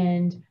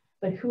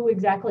 But who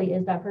exactly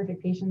is that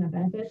perfect patient that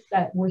benefits?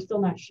 That we're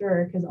still not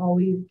sure, because all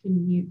we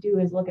can do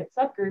is look at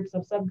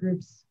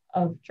subgroups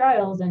of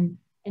trials and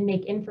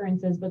make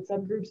inferences, but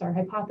subgroups are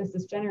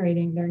hypothesis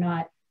generating. They're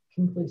not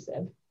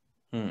conclusive.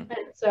 And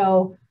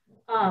so,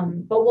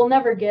 but we'll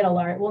never get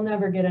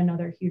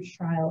another huge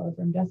trial of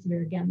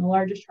remdesivir again. The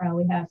largest trial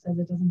we have says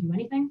it doesn't do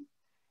anything.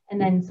 And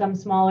then some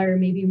smaller,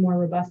 maybe more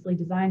robustly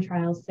designed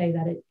trials say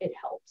that it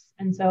helps.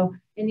 And so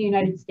in the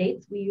United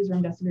States, we use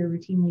remdesivir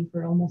routinely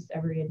for almost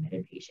every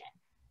admitted patient.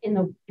 In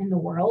the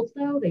world,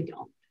 though, they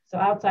don't. So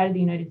outside of the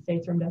United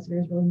States, remdesivir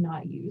is really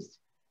not used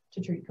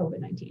to treat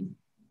COVID-19.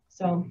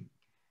 So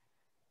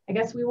I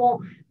guess we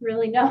won't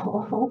really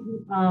know.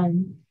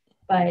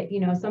 But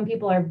some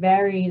people are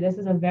this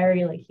is a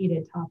very like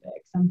heated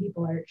topic. Some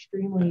people are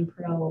extremely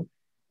pro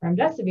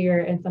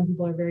remdesivir, and some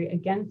people are very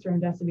against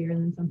remdesivir,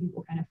 and then some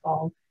people kind of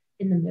fall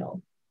in the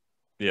middle.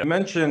 Yeah, you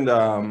mentioned,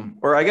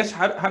 or I guess,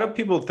 how do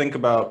people think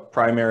about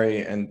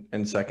primary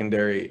and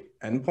secondary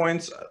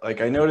endpoints?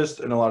 Like, I noticed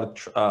in a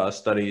lot of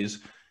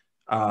studies,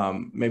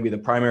 maybe the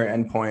primary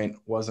endpoint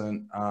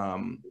wasn't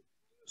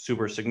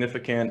super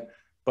significant,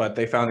 but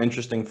they found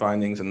interesting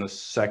findings in the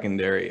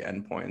secondary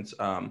endpoints.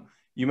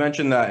 You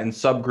mentioned that in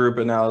subgroup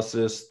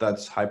analysis,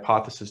 that's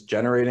hypothesis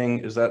generating.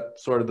 Is that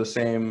sort of the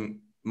same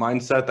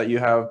mindset that you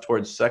have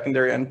towards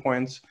secondary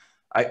endpoints?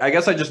 I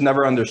guess I just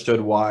never understood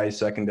why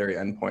secondary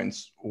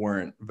endpoints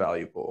weren't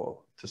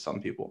valuable to some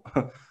people.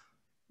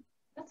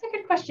 That's a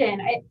good question.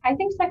 I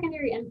think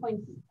secondary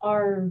endpoints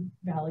are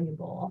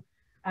valuable.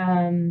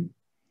 I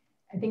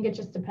think it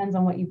just depends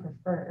on what you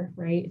prefer,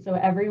 right? So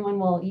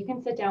you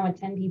can sit down with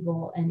 10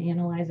 people and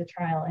analyze a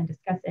trial and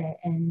discuss it,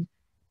 and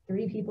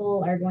 3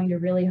 people are going to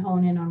really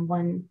hone in on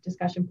one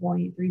discussion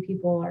point. 3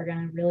 people are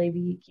going to really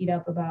be keyed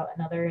up about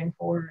another, and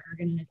 4 are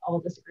going to all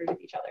disagree with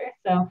each other.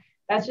 So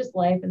that's just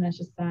life, and that's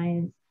just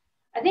science.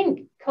 I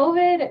think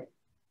COVID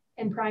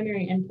and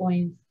primary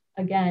endpoints,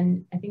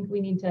 again, I think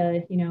we need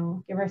to,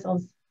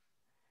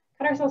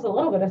 cut ourselves a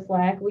little bit of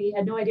slack. We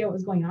had no idea what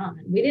was going on.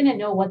 We didn't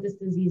know what this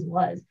disease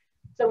was.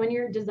 So when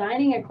you're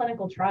designing a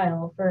clinical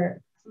trial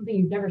for something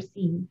you've never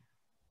seen,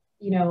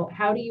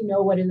 how do you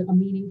know what a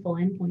meaningful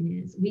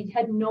endpoint is? We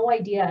had no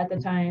idea at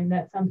the time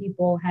that some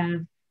people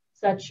have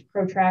such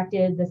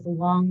protracted, this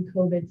long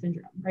COVID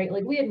syndrome, right?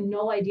 Like, we had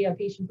no idea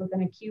patients with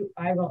an acute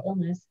viral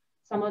illness,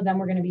 some of them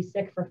were going to be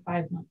sick for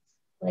 5 months.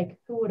 Like,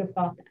 who would have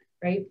thought that,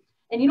 right?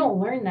 And you don't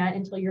learn that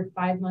until you're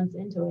 5 months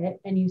into it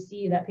and you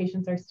see that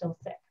patients are still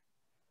sick.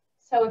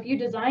 So if you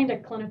designed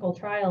a clinical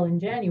trial in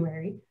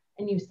January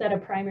and you set a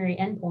primary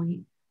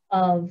endpoint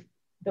of,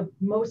 the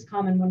most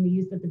common one we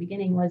used at the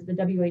beginning was the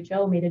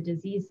WHO made a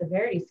disease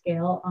severity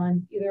scale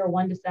on either a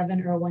 1 to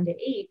 7 or a 1 to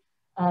 8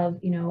 of,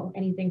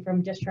 anything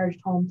from discharged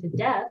home to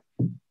death.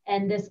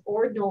 And this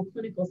ordinal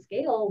clinical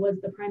scale was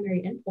the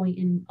primary endpoint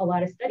in a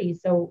lot of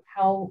studies. So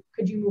how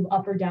could you move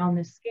up or down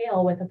this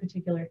scale with a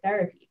particular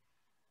therapy?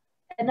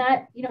 And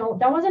that,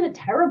 that wasn't a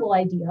terrible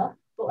idea.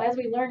 But as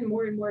we learned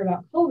more and more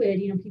about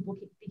COVID, people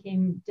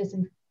became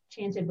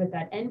disenchanted with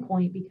that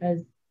endpoint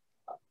because,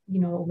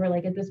 we're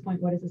like, at this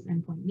point, what does this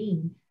endpoint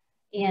mean?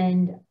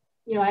 And,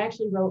 I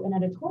actually wrote an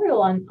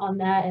editorial on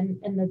that and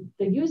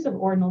the use of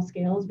ordinal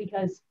scales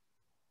because,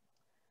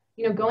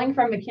 going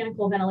from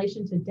mechanical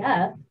ventilation to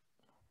death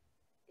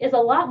is a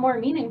lot more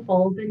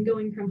meaningful than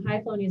going from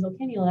high flow nasal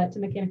cannula to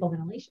mechanical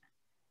ventilation,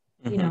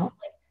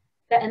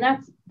 and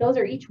those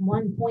are each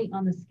 1 point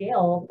on the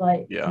scale,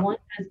 but one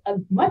has a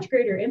much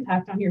greater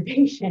impact on your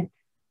patient.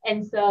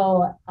 And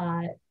so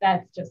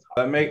that's just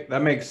hard.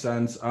 That makes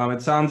sense.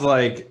 It sounds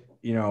like,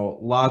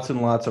 lots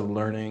and lots of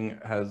learning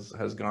has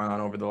gone on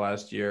over the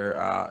last year,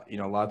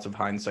 lots of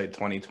hindsight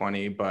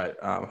 2020, but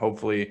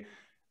hopefully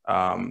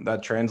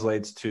that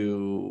translates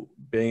to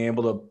being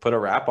able to put a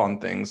wrap on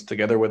things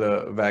together with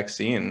a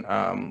vaccine,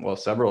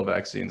 several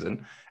vaccines.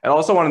 And I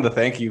also wanted to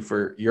thank you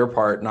for your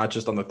part, not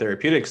just on the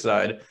therapeutic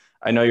side.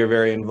 I know you're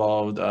very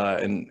involved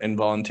in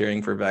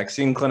volunteering for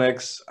vaccine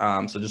clinics.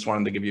 So just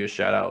wanted to give you a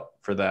shout out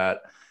for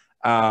that.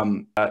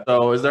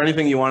 So is there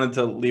anything you wanted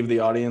to leave the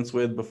audience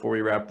with before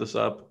we wrap this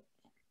up?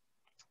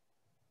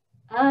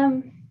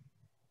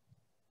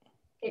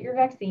 Get your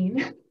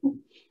vaccine.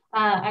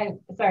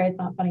 Sorry, it's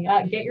not funny.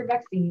 Get your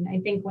vaccine. I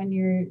think when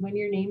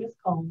your name is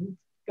called,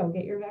 go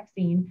get your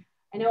vaccine.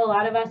 I know a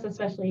lot of us,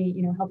 especially,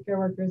 healthcare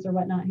workers or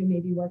whatnot, who may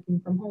be working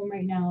from home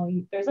right now,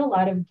 there's a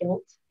lot of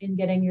guilt in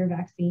getting your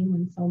vaccine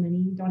when so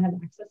many don't have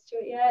access to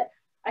it yet.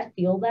 I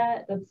feel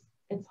that.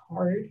 It's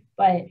hard,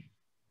 but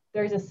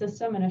there's a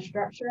system and a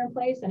structure in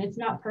place, and it's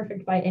not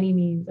perfect by any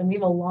means. And we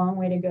have a long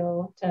way to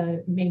go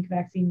to make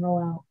vaccine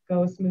rollout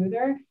go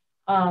smoother.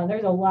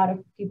 There's a lot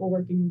of people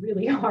working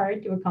really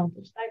hard to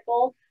accomplish that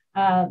goal.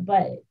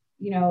 But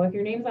if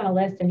your name's on a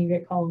list and you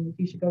get called,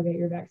 you should go get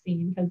your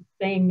vaccine, because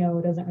saying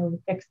no doesn't really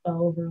fix the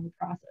overall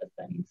process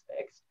that needs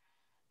fixed.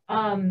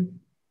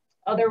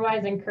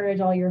 Otherwise, encourage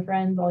all your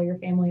friends, all your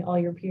family, all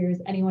your peers,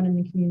 anyone in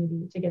the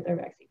community to get their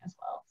vaccine as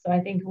well. So I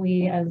think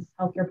we as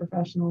healthcare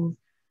professionals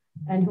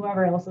and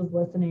whoever else is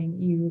listening,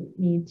 you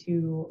need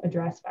to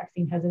address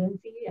vaccine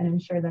hesitancy and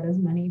ensure that as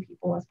many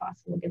people as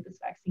possible get this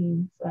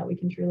vaccine so that we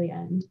can truly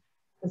end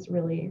this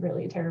really,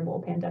 really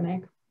terrible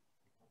pandemic.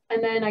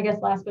 And then I guess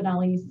last but not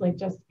least,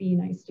 just be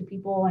nice to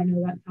people. I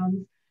know that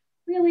sounds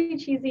really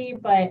cheesy,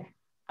 but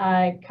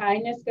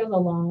kindness goes a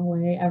long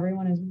way.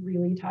 Everyone is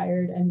really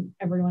tired and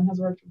everyone has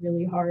worked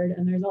really hard.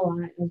 And there's a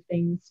lot of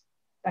things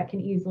that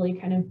can easily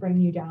kind of bring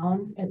you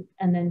down,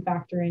 and then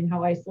factor in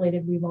how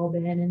isolated we've all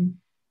been. And,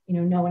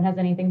 no one has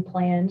anything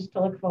planned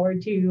to look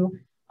forward to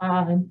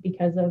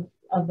because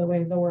of the way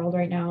of the world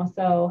right now.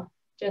 So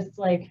just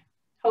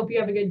hope you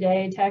have a good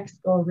day. Texts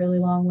go a really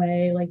long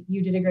way.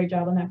 You did a great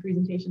job on that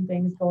presentation.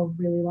 Things go a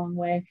really long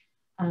way.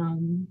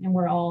 And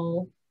we're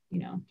all,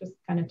 just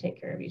kind of take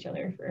care of each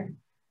other for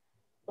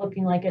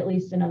looking like at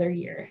least another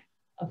year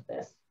of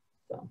this.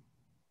 So.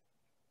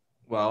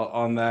 Well,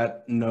 on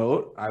that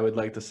note, I would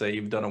like to say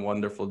you've done a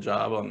wonderful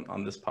job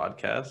on this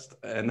podcast,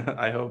 and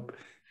I hope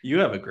you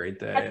have a great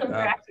day.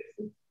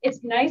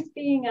 It's nice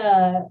being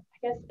I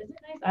guess, is it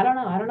nice? I don't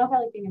know. I don't know if I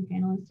like being a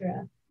panelist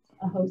or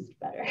a host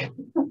better.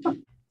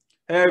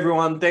 Hey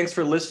everyone, thanks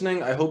for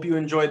listening. I hope you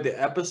enjoyed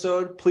the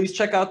episode. Please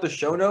check out the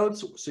show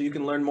notes so you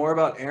can learn more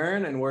about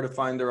Erin and where to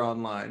find her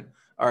online.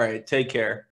 All right, take care.